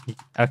 man.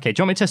 Okay,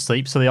 do you want me to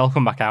sleep so they all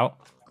come back out?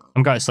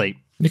 I'm going to sleep.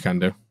 You can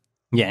do.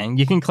 Yeah,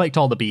 you can collect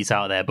all the bees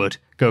out of there, bud.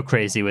 Go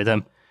crazy with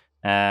them.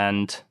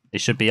 And they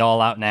should be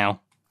all out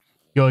now.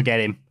 Go get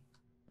him.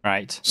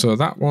 Right. So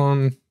that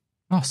one...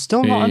 Oh,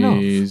 still not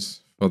enough.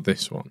 Is for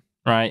this one.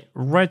 Right,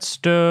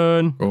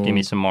 redstone. Oh. Give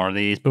me some more of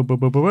these. Boom, boom,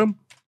 boom, boom, boom.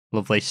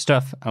 Lovely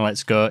stuff. And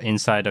let's go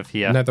inside of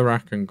here.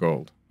 Netherrack and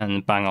gold.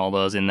 And bang all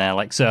those in there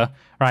like so.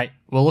 Right,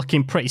 we're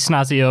looking pretty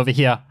snazzy over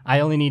here.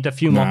 I only need a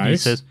few more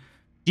pieces.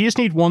 Do you just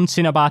need 1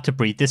 Cinnabar to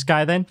breed this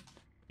guy then?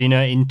 You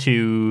know,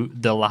 into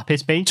the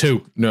lapis bee?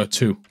 2. No,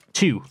 2.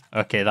 2.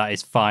 Okay, that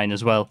is fine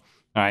as well.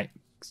 All right,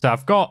 so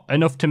I've got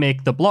enough to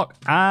make the block,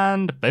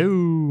 and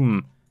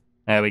boom.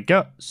 There we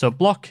go. So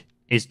block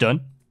is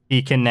done.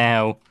 He can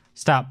now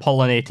start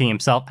pollinating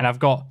himself, and I've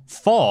got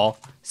 4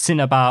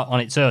 Cinnabar on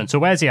its own. So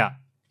where's he at?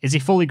 Is he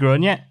fully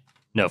grown yet?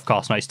 No, of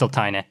course not. He's still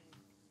tiny. All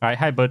right,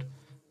 hi, bud.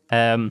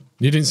 You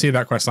didn't see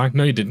that quest line?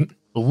 No, you didn't.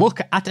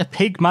 Look at a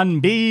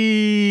pigman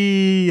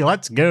bee.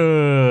 Let's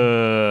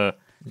go.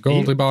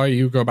 Goldie boy,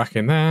 you go back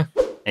in there.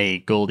 Hey,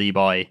 Goldie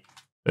boy.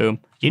 Boom.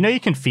 You know you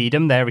can feed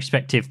them their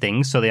respective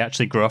things so they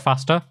actually grow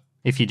faster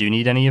if you do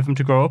need any of them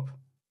to grow up?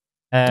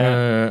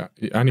 I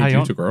need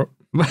you to grow up.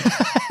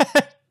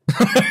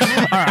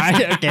 All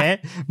right,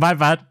 okay. My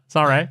bad.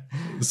 Sorry.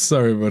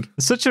 Sorry, bud.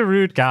 Such a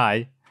rude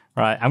guy.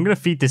 Right, I'm going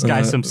to feed this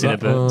guy some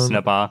Cinnabar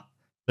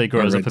so he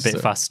grows up a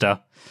bit faster.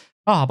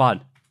 Oh,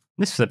 man.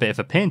 This is a bit of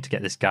a pain to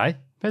get this guy,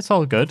 but it's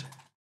all good.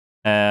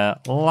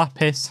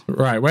 Lapis.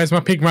 Right, where's my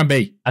pigman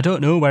bee? I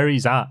don't know where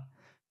he's at.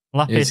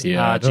 Lapis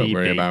RGB. Don't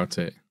worry about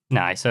it.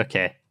 Nice,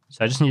 okay.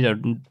 So I just need a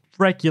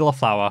regular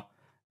flower.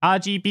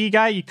 RGB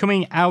guy, you're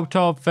coming out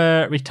of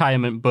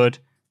retirement, bud.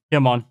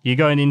 Come on, you're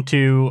going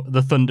into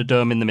the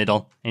Thunderdome in the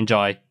middle.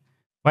 Enjoy.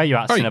 Where you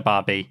at,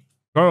 Cinnabar bee?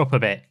 Grow up a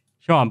bit.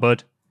 Come on,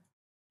 bud.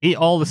 Eat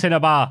all the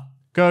Cinnabar.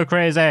 Go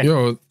crazy.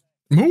 Yo,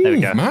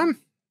 move, man.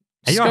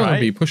 Are you all right?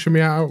 Be pushing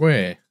me out of the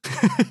way.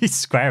 He's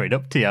squaring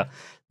up to you.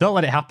 Don't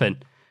let it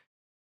happen.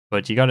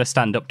 But you got to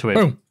stand up to him.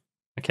 Boom.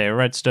 Okay,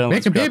 redstone.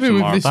 Make a baby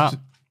with this.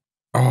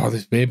 Oh,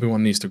 this baby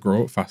one needs to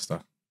grow up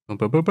faster. Boom,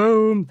 boom, boom,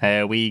 boom.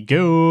 There we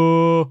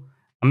go.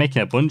 I'm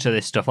making a bunch of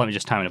this stuff. Let me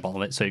just time the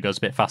bottom of it so it goes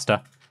a bit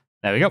faster.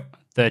 There we go.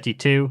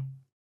 32.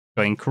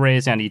 Going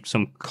crazy. I need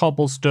some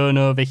cobblestone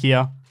over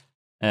here.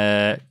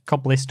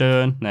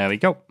 Cobblestone. There we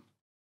go.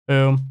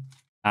 Boom.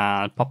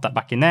 And pop that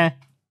back in there.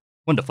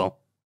 Wonderful.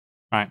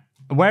 Right.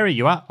 Where are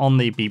you at on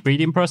the bee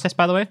breeding process,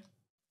 by the way?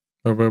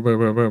 Boom, boom, boom,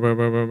 boom, boom, boom,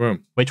 boom,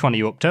 boom. Which one are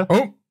you up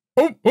to?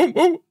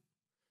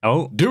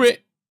 Oh. Do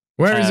it.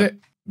 Where is it?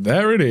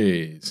 There it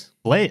is.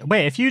 Wait,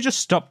 if you just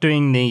stop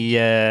doing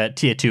the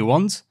tier 2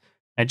 ones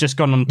and just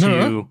gone on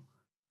to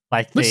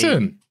like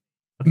the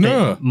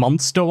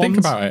monster ones. Think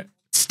about it.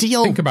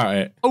 Steel. Think about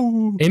it.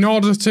 Oh. In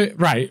order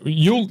to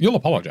you'll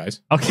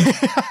apologize. Okay.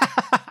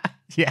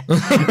 Yeah. All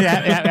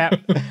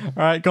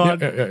right, go on.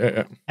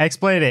 Yeah.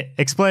 Explain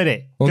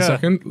it. One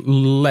second.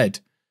 Lead.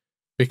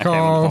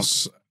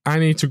 Because I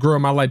need to grow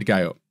my lead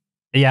guy up.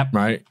 Yep.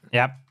 Right?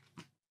 Yep.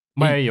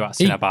 Where are you at,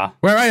 Cinnabar?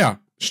 Where are you?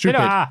 Stupid.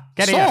 Cinnabar,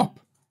 get here.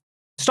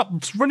 Stop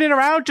running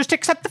around. Just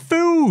accept the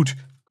food.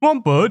 Come on,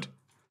 bud.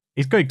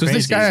 He's going crazy,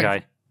 this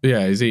guy.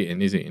 Yeah, he's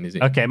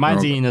eating. Okay,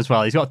 mine's eating as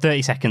well. He's got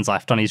 30 seconds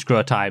left on his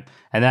grow time.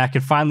 And then I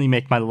can finally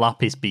make my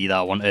lapis bee that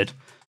I wanted.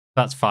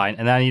 That's fine.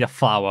 And then I need a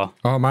flower.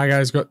 Oh, my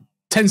guy's got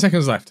 10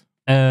 seconds left.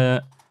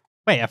 Wait,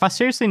 have I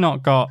seriously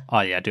not got...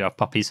 Oh, yeah, I do have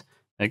puppies.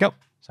 There we go.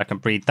 So I can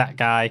breed that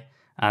guy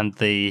and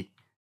the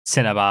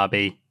Cinnabar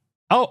bee.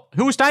 Oh,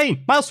 who's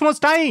dying? Miles, someone's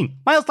dying.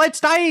 Miles, lead's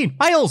dying.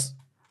 Miles.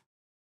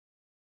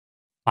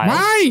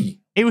 Why?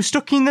 He was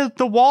stuck in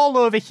the wall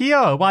over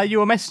here while you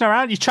were messing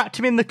around. You trapped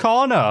him in the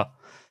corner.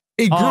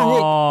 He grew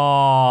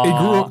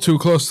up too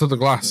close to the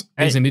glass.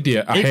 He's an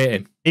idiot. I hate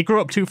him. He grew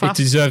up too fast.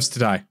 He deserves to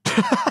die.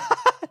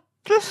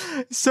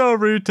 So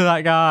rude to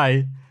that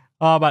guy.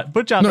 Oh, but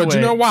budge out the way. Do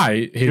you know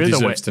why he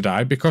deserves to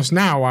die? Because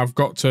now I've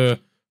got to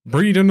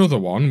breed another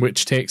one,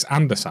 which takes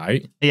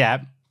andesite.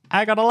 Yeah.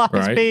 I got a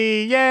lapis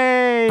bee.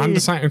 Yay!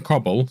 Andesite and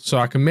cobble, so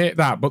I can make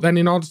that. But then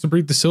in order to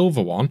breed the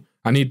silver one,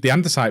 I need the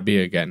andesite bee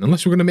again.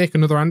 Unless we're going to make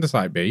another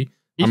andesite bee,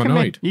 I'm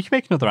annoyed. You can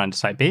make another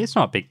andesite bee. It's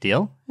not a big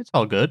deal. It's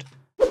all good.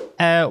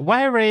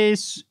 Where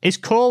is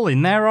coal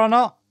in there or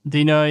not? Do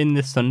you know in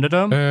the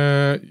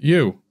Thunderdome?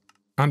 You.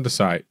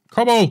 Andesite.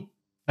 Cobble!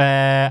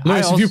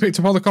 Lewis, have you picked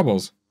up all the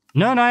cobbles?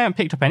 No, I haven't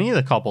picked up any of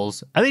the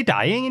cobbles. Are they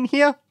dying in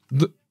here?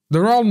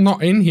 They're all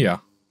not in here.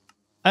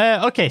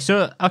 Okay,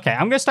 I'm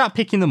going to start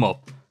picking them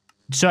up.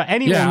 So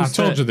anyone. Yeah, I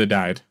told you they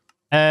died.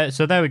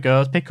 So there we go.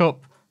 Let's pick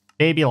up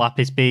Baby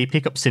Lapis B,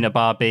 pick up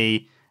Cinnabar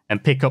B,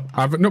 and pick up...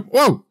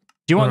 Whoa!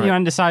 Do you want your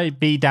Andesite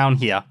B down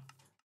here?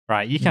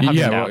 Right, you can have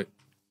them down.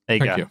 There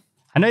you go. You.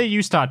 I know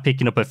you started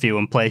picking up a few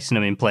and placing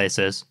them in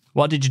places.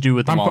 What did you do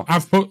with them all?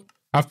 I've put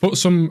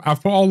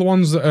all the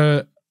ones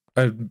that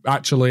are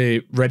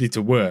actually ready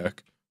to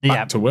work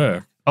back to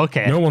work.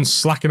 Okay. No one's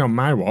slacking on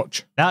my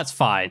watch. That's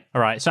fine.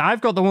 All right. So I've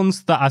got the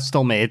ones that I've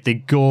still made, the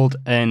gold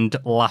and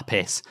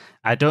lapis.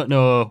 I don't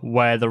know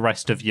where the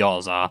rest of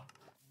yours are,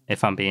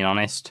 if I'm being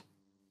honest.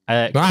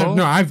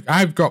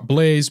 I've got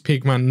blaze,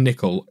 pigman,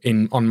 nickel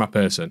on my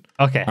person.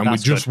 Okay. And we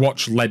just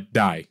watched lead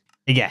die.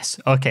 Yes.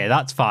 Okay,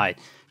 that's fine.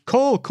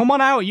 Cole, come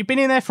on out. You've been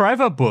in there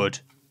forever, bud.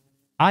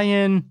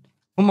 Iron.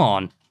 Come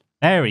on.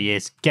 There he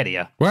is. Get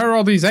here. Where are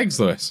all these eggs,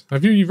 Lewis?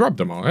 You've robbed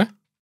them all, eh?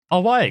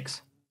 Oh, what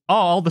eggs? Oh,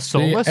 all the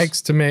soulless? The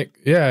eggs to make...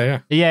 Yeah.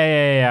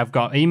 I've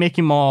got... Are you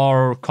making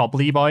more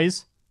cobbly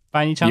boys,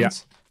 by any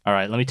chance? Yeah. All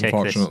right, let me take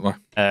this.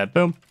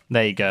 Boom.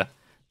 There you go.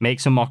 Make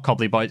some more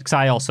cobbly boys, because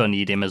I also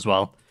need him as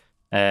well,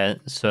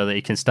 so that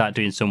he can start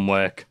doing some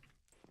work.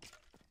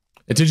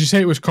 Did you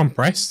say it was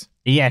compressed?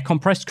 Yeah,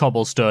 compressed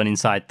cobblestone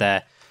inside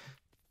there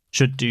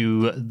should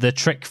do the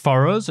trick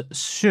for us.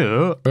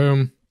 So,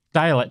 boom.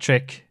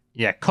 Dielectric,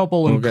 yeah,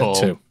 cobble and coal.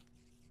 Get 2.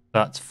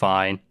 That's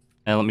fine.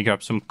 And let me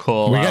grab some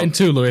coal. We're getting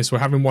 2, Lewis. We're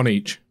having 1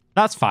 each.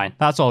 That's fine.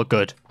 That's all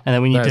good. And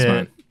then we need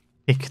to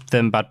pick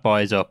them bad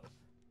boys up.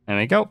 There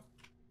we go.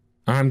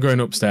 I'm going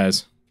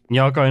upstairs.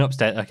 You're going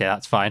upstairs. Okay,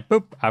 that's fine.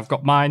 Boop. I've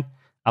got mine.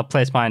 I'll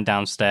place mine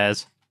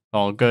downstairs.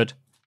 All good.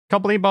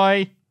 Cobbly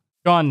boy,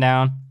 go on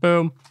down.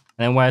 Boom.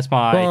 And then where's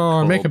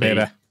my make a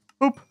baby.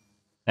 Boop.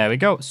 There we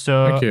go.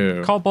 So, thank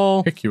you.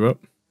 Cobble. Pick you up.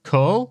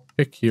 Coal.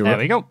 Pick you there up.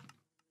 There we go.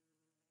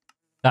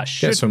 That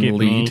should get some give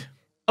lead. Me...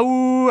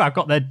 Oh, I've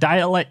got the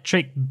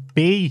dielectric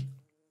B.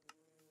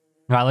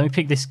 Right, let me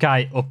pick this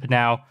guy up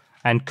now.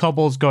 And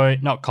coal is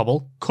going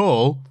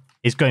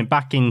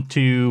back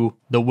into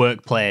the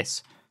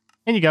workplace.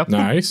 In you go.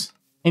 Nice.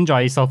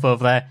 Enjoy yourself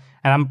over there.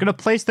 And I'm going to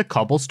place the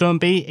cobblestone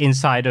B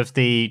inside of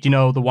the, do you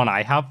know the one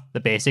I have? The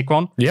basic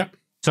one? Yep.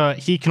 So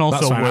he can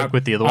also work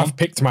with the other one. I've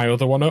picked my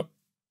other one up.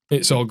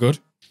 It's all good.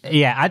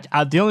 Yeah,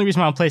 the only reason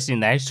why I'm placing it in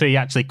there is so he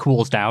actually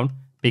cools down.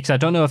 Because I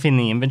don't know if in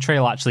the inventory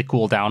it'll actually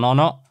cool down or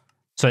not.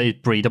 So it's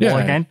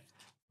breedable again.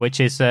 Which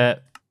is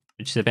a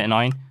bit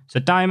annoying. So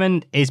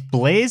diamond is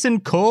blaze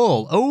and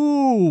coal.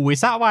 Oh,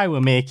 is that why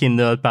we're making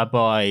those bad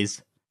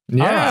boys?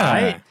 Yeah. All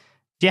right.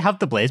 Do you have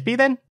the blaze bee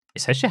then?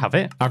 It says you have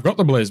it. I've got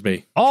the blaze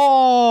bee.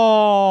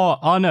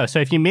 Oh no. So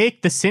if you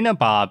make the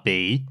cinnabar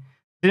bee,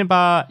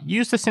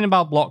 use the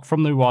cinnabar block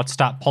from the reward to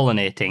start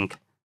pollinating.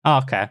 Oh,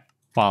 okay.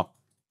 Well,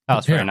 that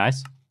was very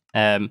nice.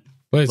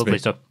 Lovely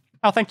stuff.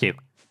 Oh, thank you.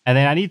 And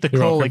then I need the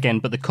coal again,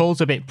 but the coal's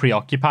a bit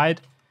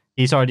preoccupied.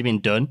 He's already been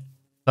done.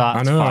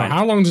 That's I know. Fine.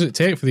 How long does it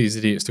take for these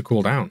idiots to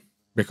cool down?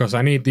 Because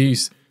I need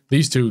these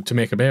 2 to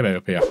make a baby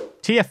up here.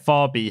 Tier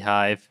 4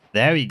 beehive.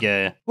 There we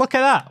go. Look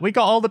at that. We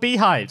got all the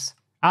beehives.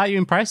 Are you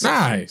impressed?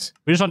 Nice.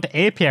 We just want to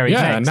apiaries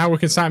next. And now we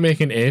can start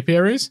making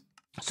apiaries.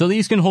 So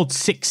these can hold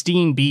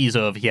 16 bees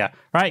over here.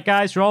 Right,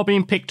 guys, you're all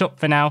being picked up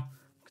for now.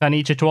 I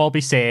need you to all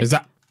be safe.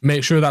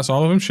 Make sure that's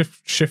all of them?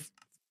 Shift.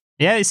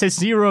 Yeah, it says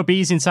 0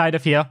 bees inside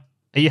of here.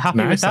 Are you happy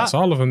with that? That's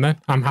all of them then.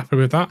 I'm happy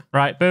with that.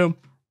 Right, boom.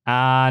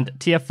 And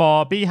tier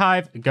 4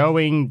 beehive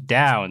going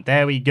down.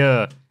 There we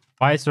go.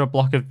 Why is there a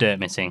block of dirt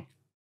missing?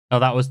 Oh,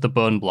 that was the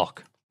bone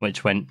block,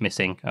 which went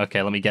missing.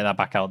 Okay, let me get that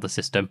back out of the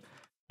system.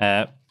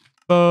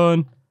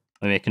 Bone.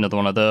 Let me make another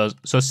one of those.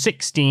 So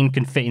 16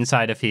 can fit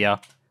inside of here.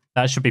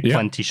 That should be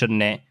plenty,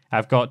 shouldn't it?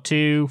 I've got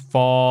 2,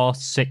 4,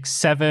 6,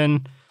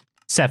 7.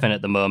 7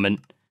 at the moment,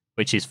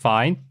 which is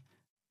fine.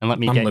 And let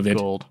me get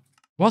gold.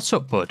 What's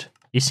up, bud?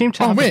 You seem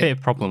to have a bit of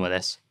a problem with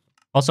this.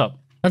 What's up?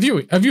 Have you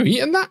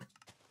eaten that?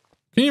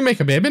 Can you make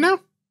a baby now?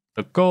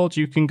 So gold,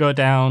 you can go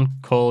down.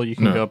 Coal, you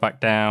can go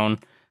back down.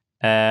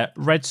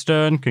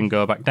 Redstone can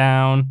go back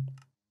down.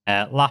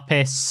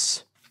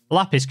 Lapis.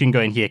 Lapis can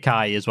go in here,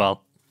 Kai, as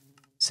well.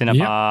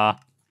 Cinnabar,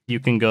 you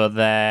can go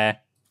there.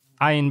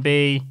 Iron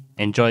B,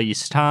 enjoy your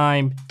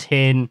time.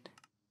 Tin,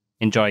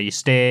 enjoy your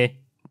stay.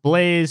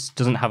 Blaze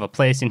doesn't have a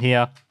place in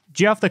here.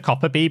 Do you have the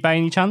copper bee by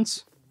any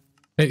chance?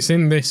 It's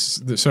in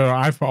this. So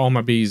I've put all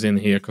my bees in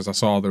here because I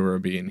saw there were a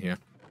bee in here.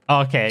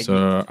 Okay.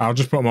 So I'll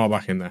just put them all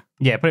back in there.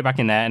 Yeah, put it back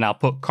in there, and I'll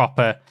put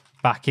copper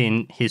back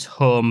in his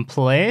home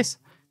place.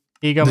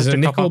 Here you go, There's Mr. a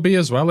nickel bee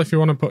as well if you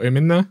want to put him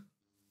in there.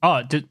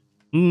 Oh,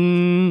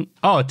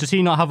 does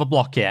he not have a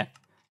block yet?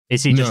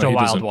 Is he just a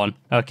wild one?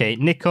 Okay,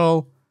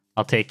 nickel.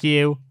 I'll take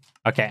you.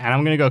 Okay, and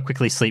I'm going to go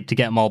quickly sleep to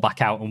get them all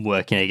back out and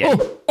working again.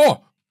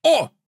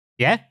 Oh!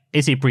 Yeah?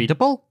 Is he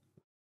breedable?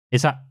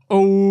 Is that...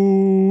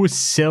 Oh,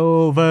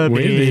 silver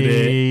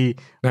bee.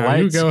 Now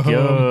Let's you go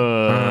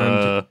home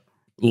and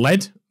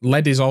lead.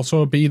 Lead is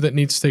also a bee that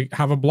needs to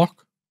have a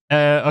block.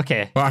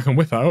 Okay. But I can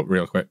whip that up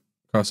real quick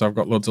because I've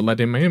got loads of lead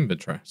in my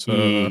inventory. So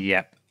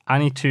yep. I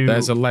need to.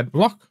 There's a lead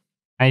block.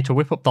 I need to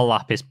whip up the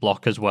lapis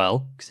block as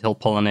well because he'll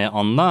pollinate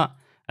on that.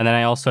 And then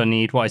I also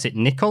need, what is it,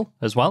 nickel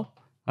as well.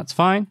 That's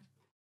fine.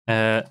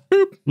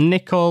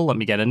 Nickel. Let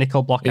me get a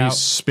nickel block out. He's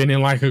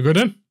spinning like a good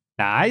one.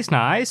 Nice,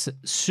 nice.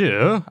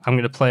 So I'm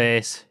going to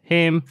place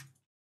him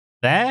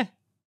there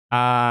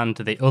and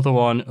the other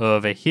one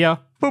over here.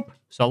 Boop.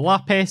 So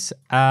lapis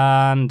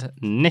and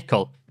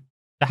nickel.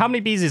 So how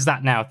many bees is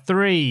that now?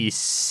 3,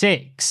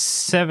 6,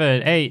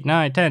 7, 8,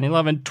 9, 10,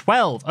 11,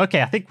 12.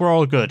 Okay, I think we're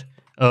all good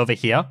over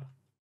here.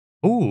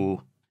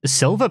 Ooh, a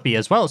silver bee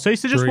as well. So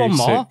is there just 3, one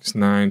more? 6,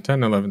 9,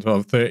 10, 11,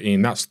 12,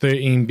 13. That's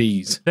 13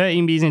 bees.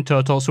 13 bees in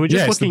total. So we're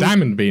just it's looking the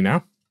diamond bee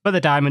now. for the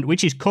diamond,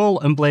 which is coal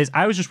and blaze.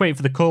 I was just waiting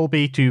for the coal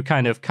bee to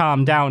kind of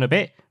calm down a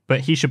bit,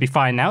 but he should be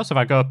fine now. So if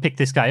I go pick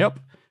this guy up,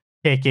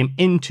 take him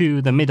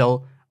into the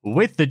middle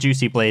with the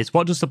juicy blaze.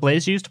 What does the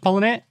blaze use to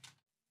pollinate?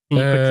 Can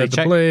you quickly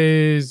check? The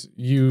blaze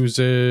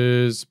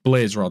uses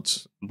blaze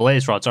rods.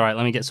 Blaze rods. All right,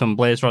 let me get some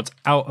blaze rods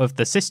out of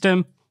the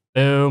system.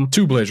 Boom.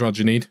 2 blaze rods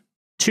you need.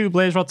 2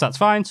 blaze rods, that's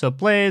fine. So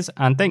blaze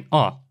and think.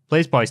 Oh,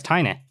 blaze boy's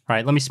tiny. All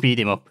right, let me speed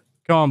him up.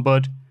 Go on,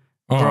 bud.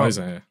 Oh, is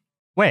it?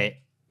 Wait,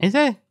 is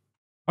it?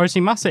 Or is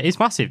he massive? He's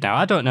massive now.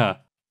 I don't know.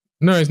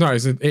 No, it's not.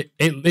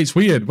 It's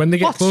weird. When they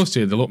get close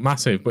to you, they look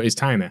massive, but he's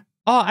tiny.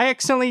 Oh, I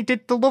accidentally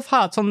did the love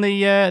hearts on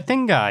the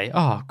thing guy.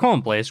 Oh, come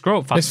on, Blaze. Grow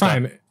up faster. It's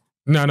fine.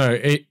 No.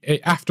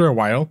 After a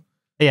while,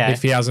 yeah.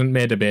 If he hasn't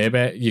made a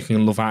baby, you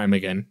can love at him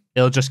again.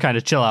 He'll just kind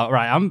of chill out.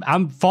 Right,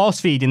 I'm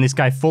force feeding this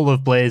guy full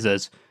of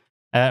blazers.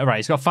 Right,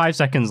 he's got 5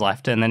 seconds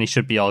left, and then he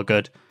should be all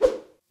good.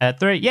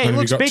 3. Yeah, he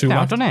looks big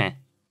now, doesn't he?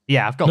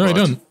 Yeah, I've got loads. No,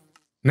 he doesn't.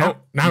 Now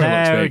he looks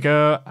big. There we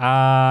go.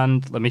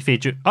 And let me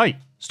feed you. Oi,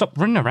 stop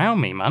running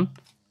around me, man.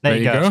 There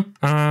you go.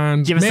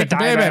 And give us the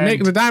diamond. Baby,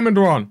 make the diamond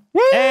one.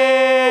 Woo!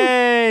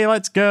 Hey,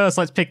 let's go.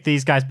 So let's pick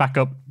these guys back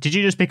up. Did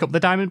you just pick up the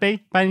diamond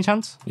bee by any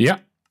chance? Yeah.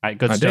 All right,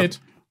 good stuff. I did.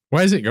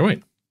 Where's it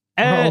going?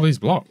 What are all these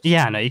blocks?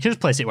 Yeah, no, you can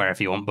just place it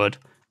wherever you want, bud.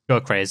 Go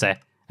crazy.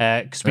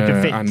 Because we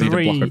can fit I need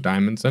 3 a block of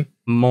diamonds then.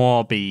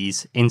 more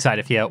bees inside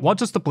of here. What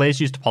does the blaze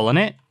use to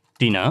pollinate?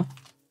 Do you know?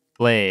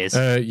 Blaze.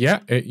 Yeah,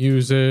 it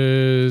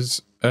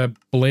uses a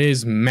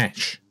blaze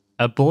mesh.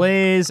 A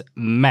blaze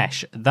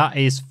mesh. That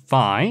is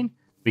fine.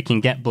 We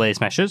can get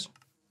blaze meshes.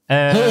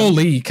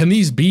 Holy, can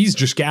these bees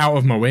just get out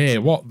of my way?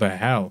 What the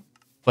hell?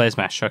 Blaze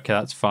mesh. Okay,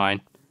 that's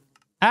fine.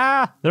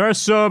 Ah, there are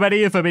so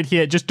many of them in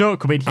here. Just don't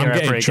come in here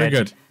ever again.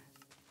 Triggered.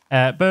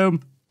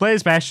 Boom.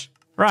 Blaze mesh.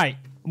 Right.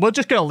 We're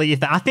just going to leave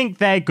that. I think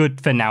they're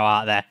good for now,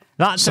 aren't they?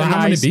 That's so a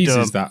how nice many bees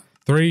dome. is that?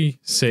 3,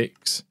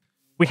 6.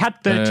 We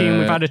had 13.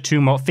 We've added 2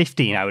 more.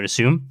 15, I would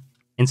assume,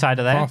 inside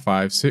of there. 4,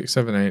 5, 6,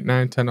 7, 8,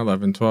 9, 10,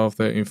 11, 12,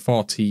 13,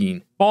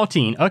 14.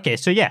 14. Okay,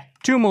 so yeah,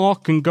 2 more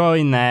can go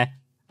in there,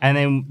 and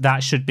then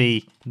that should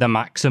be the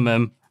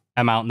maximum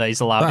amount that is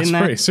allowed in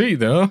there. That's pretty sweet,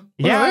 though.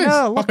 Yeah, I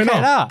know. Look at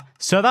that.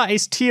 So that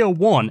is tier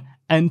 1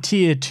 and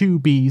tier 2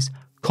 bees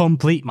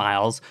complete,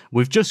 Miles.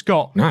 We've just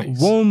got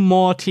one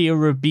more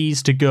tier of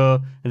bees to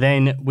go,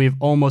 then we've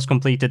almost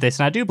completed this.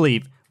 And I do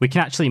believe we can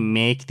actually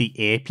make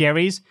the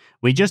apiaries.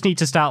 We just need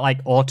to start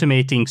like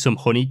automating some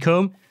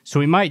honeycomb.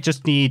 So we might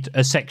just need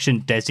a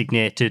section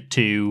designated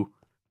to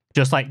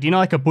just like,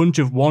 like a bunch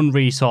of 1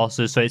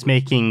 resources. So it's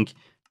making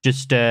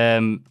just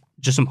some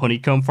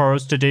honeycomb for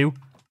us to do.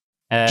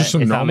 Just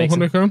some normal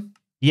honeycomb?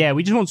 Yeah,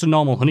 we just want some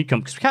normal honeycomb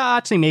because we can't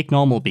actually make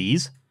normal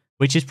bees,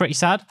 which is pretty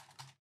sad.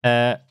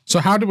 So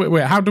how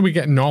do we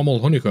get normal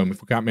honeycomb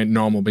if we can't make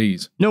normal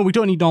bees? No, we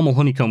don't need normal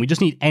honeycomb. We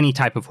just need any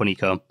type of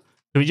honeycomb.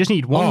 So we just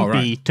need one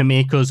bee to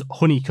make us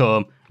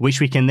honeycomb, which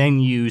we can then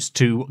use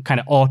to kind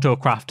of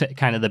auto-craft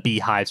kind of the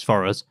beehives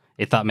for us,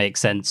 if that makes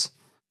sense.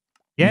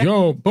 Yeah.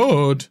 Yo,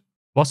 bud.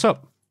 What's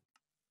up?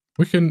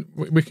 We can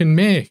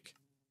make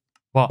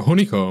what?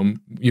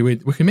 Honeycomb. We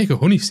can make a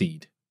honey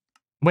seed.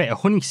 Wait, a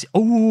honey seed?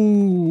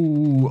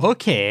 Ooh,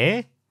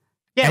 okay.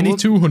 Yeah, any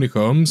 2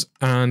 honeycombs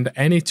and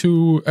any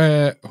 2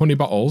 honey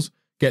bottles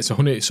gets a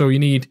honey. So you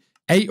need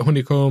 8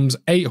 honeycombs,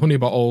 8 honey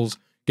bottles,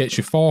 gets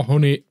you 4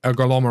 honey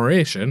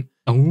agglomeration.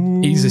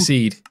 Ooh. Easy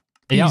seed.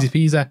 Easy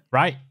peasy.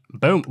 Right.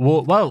 Boom.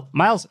 Well,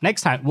 Miles,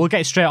 next time we'll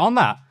get straight on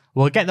that.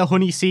 We'll get the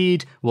honey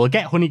seed, we'll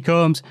get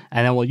honeycombs,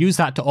 and then we'll use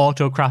that to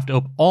auto-craft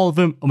up all of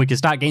them, and we can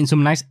start getting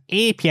some nice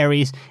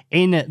apiaries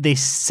in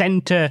this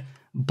center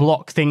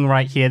block thing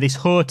right here, this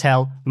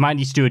hotel. We might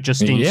need to do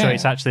adjusting so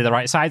it's actually the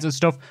right size and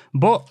stuff.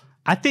 But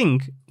I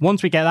think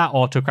once we get that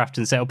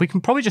auto-crafting set up, we can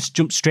probably just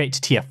jump straight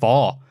to tier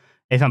 4,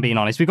 if I'm being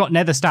honest. We've got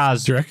nether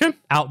stars do you reckon?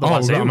 out the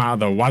wazoo. We've got them out of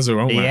the wazoo,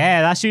 won't we?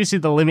 Yeah, that's usually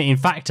the limiting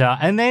factor.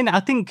 And then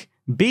I think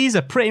bees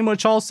are pretty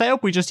much all set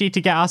up. We just need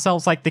to get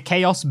ourselves like the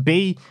chaos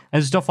bee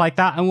and stuff like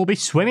that, and we'll be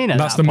swimming at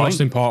That's that the point.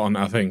 most important,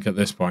 I think, at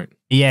this point.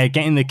 Yeah,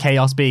 getting the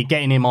chaos bee,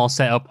 getting him all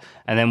set up,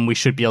 and then we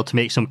should be able to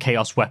make some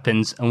chaos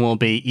weapons, and we'll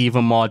be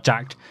even more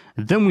jacked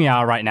than we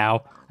are right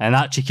now. And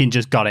that chicken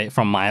just got it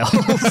from Miles.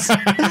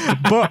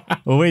 But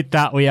with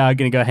that, we are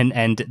going to go ahead and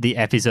end the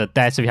episode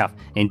there. So if you have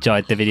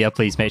enjoyed the video,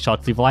 please make sure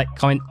to leave a like,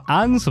 comment,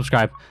 and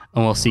subscribe.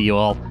 And we'll see you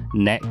all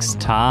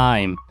next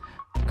time.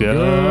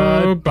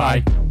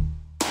 Goodbye.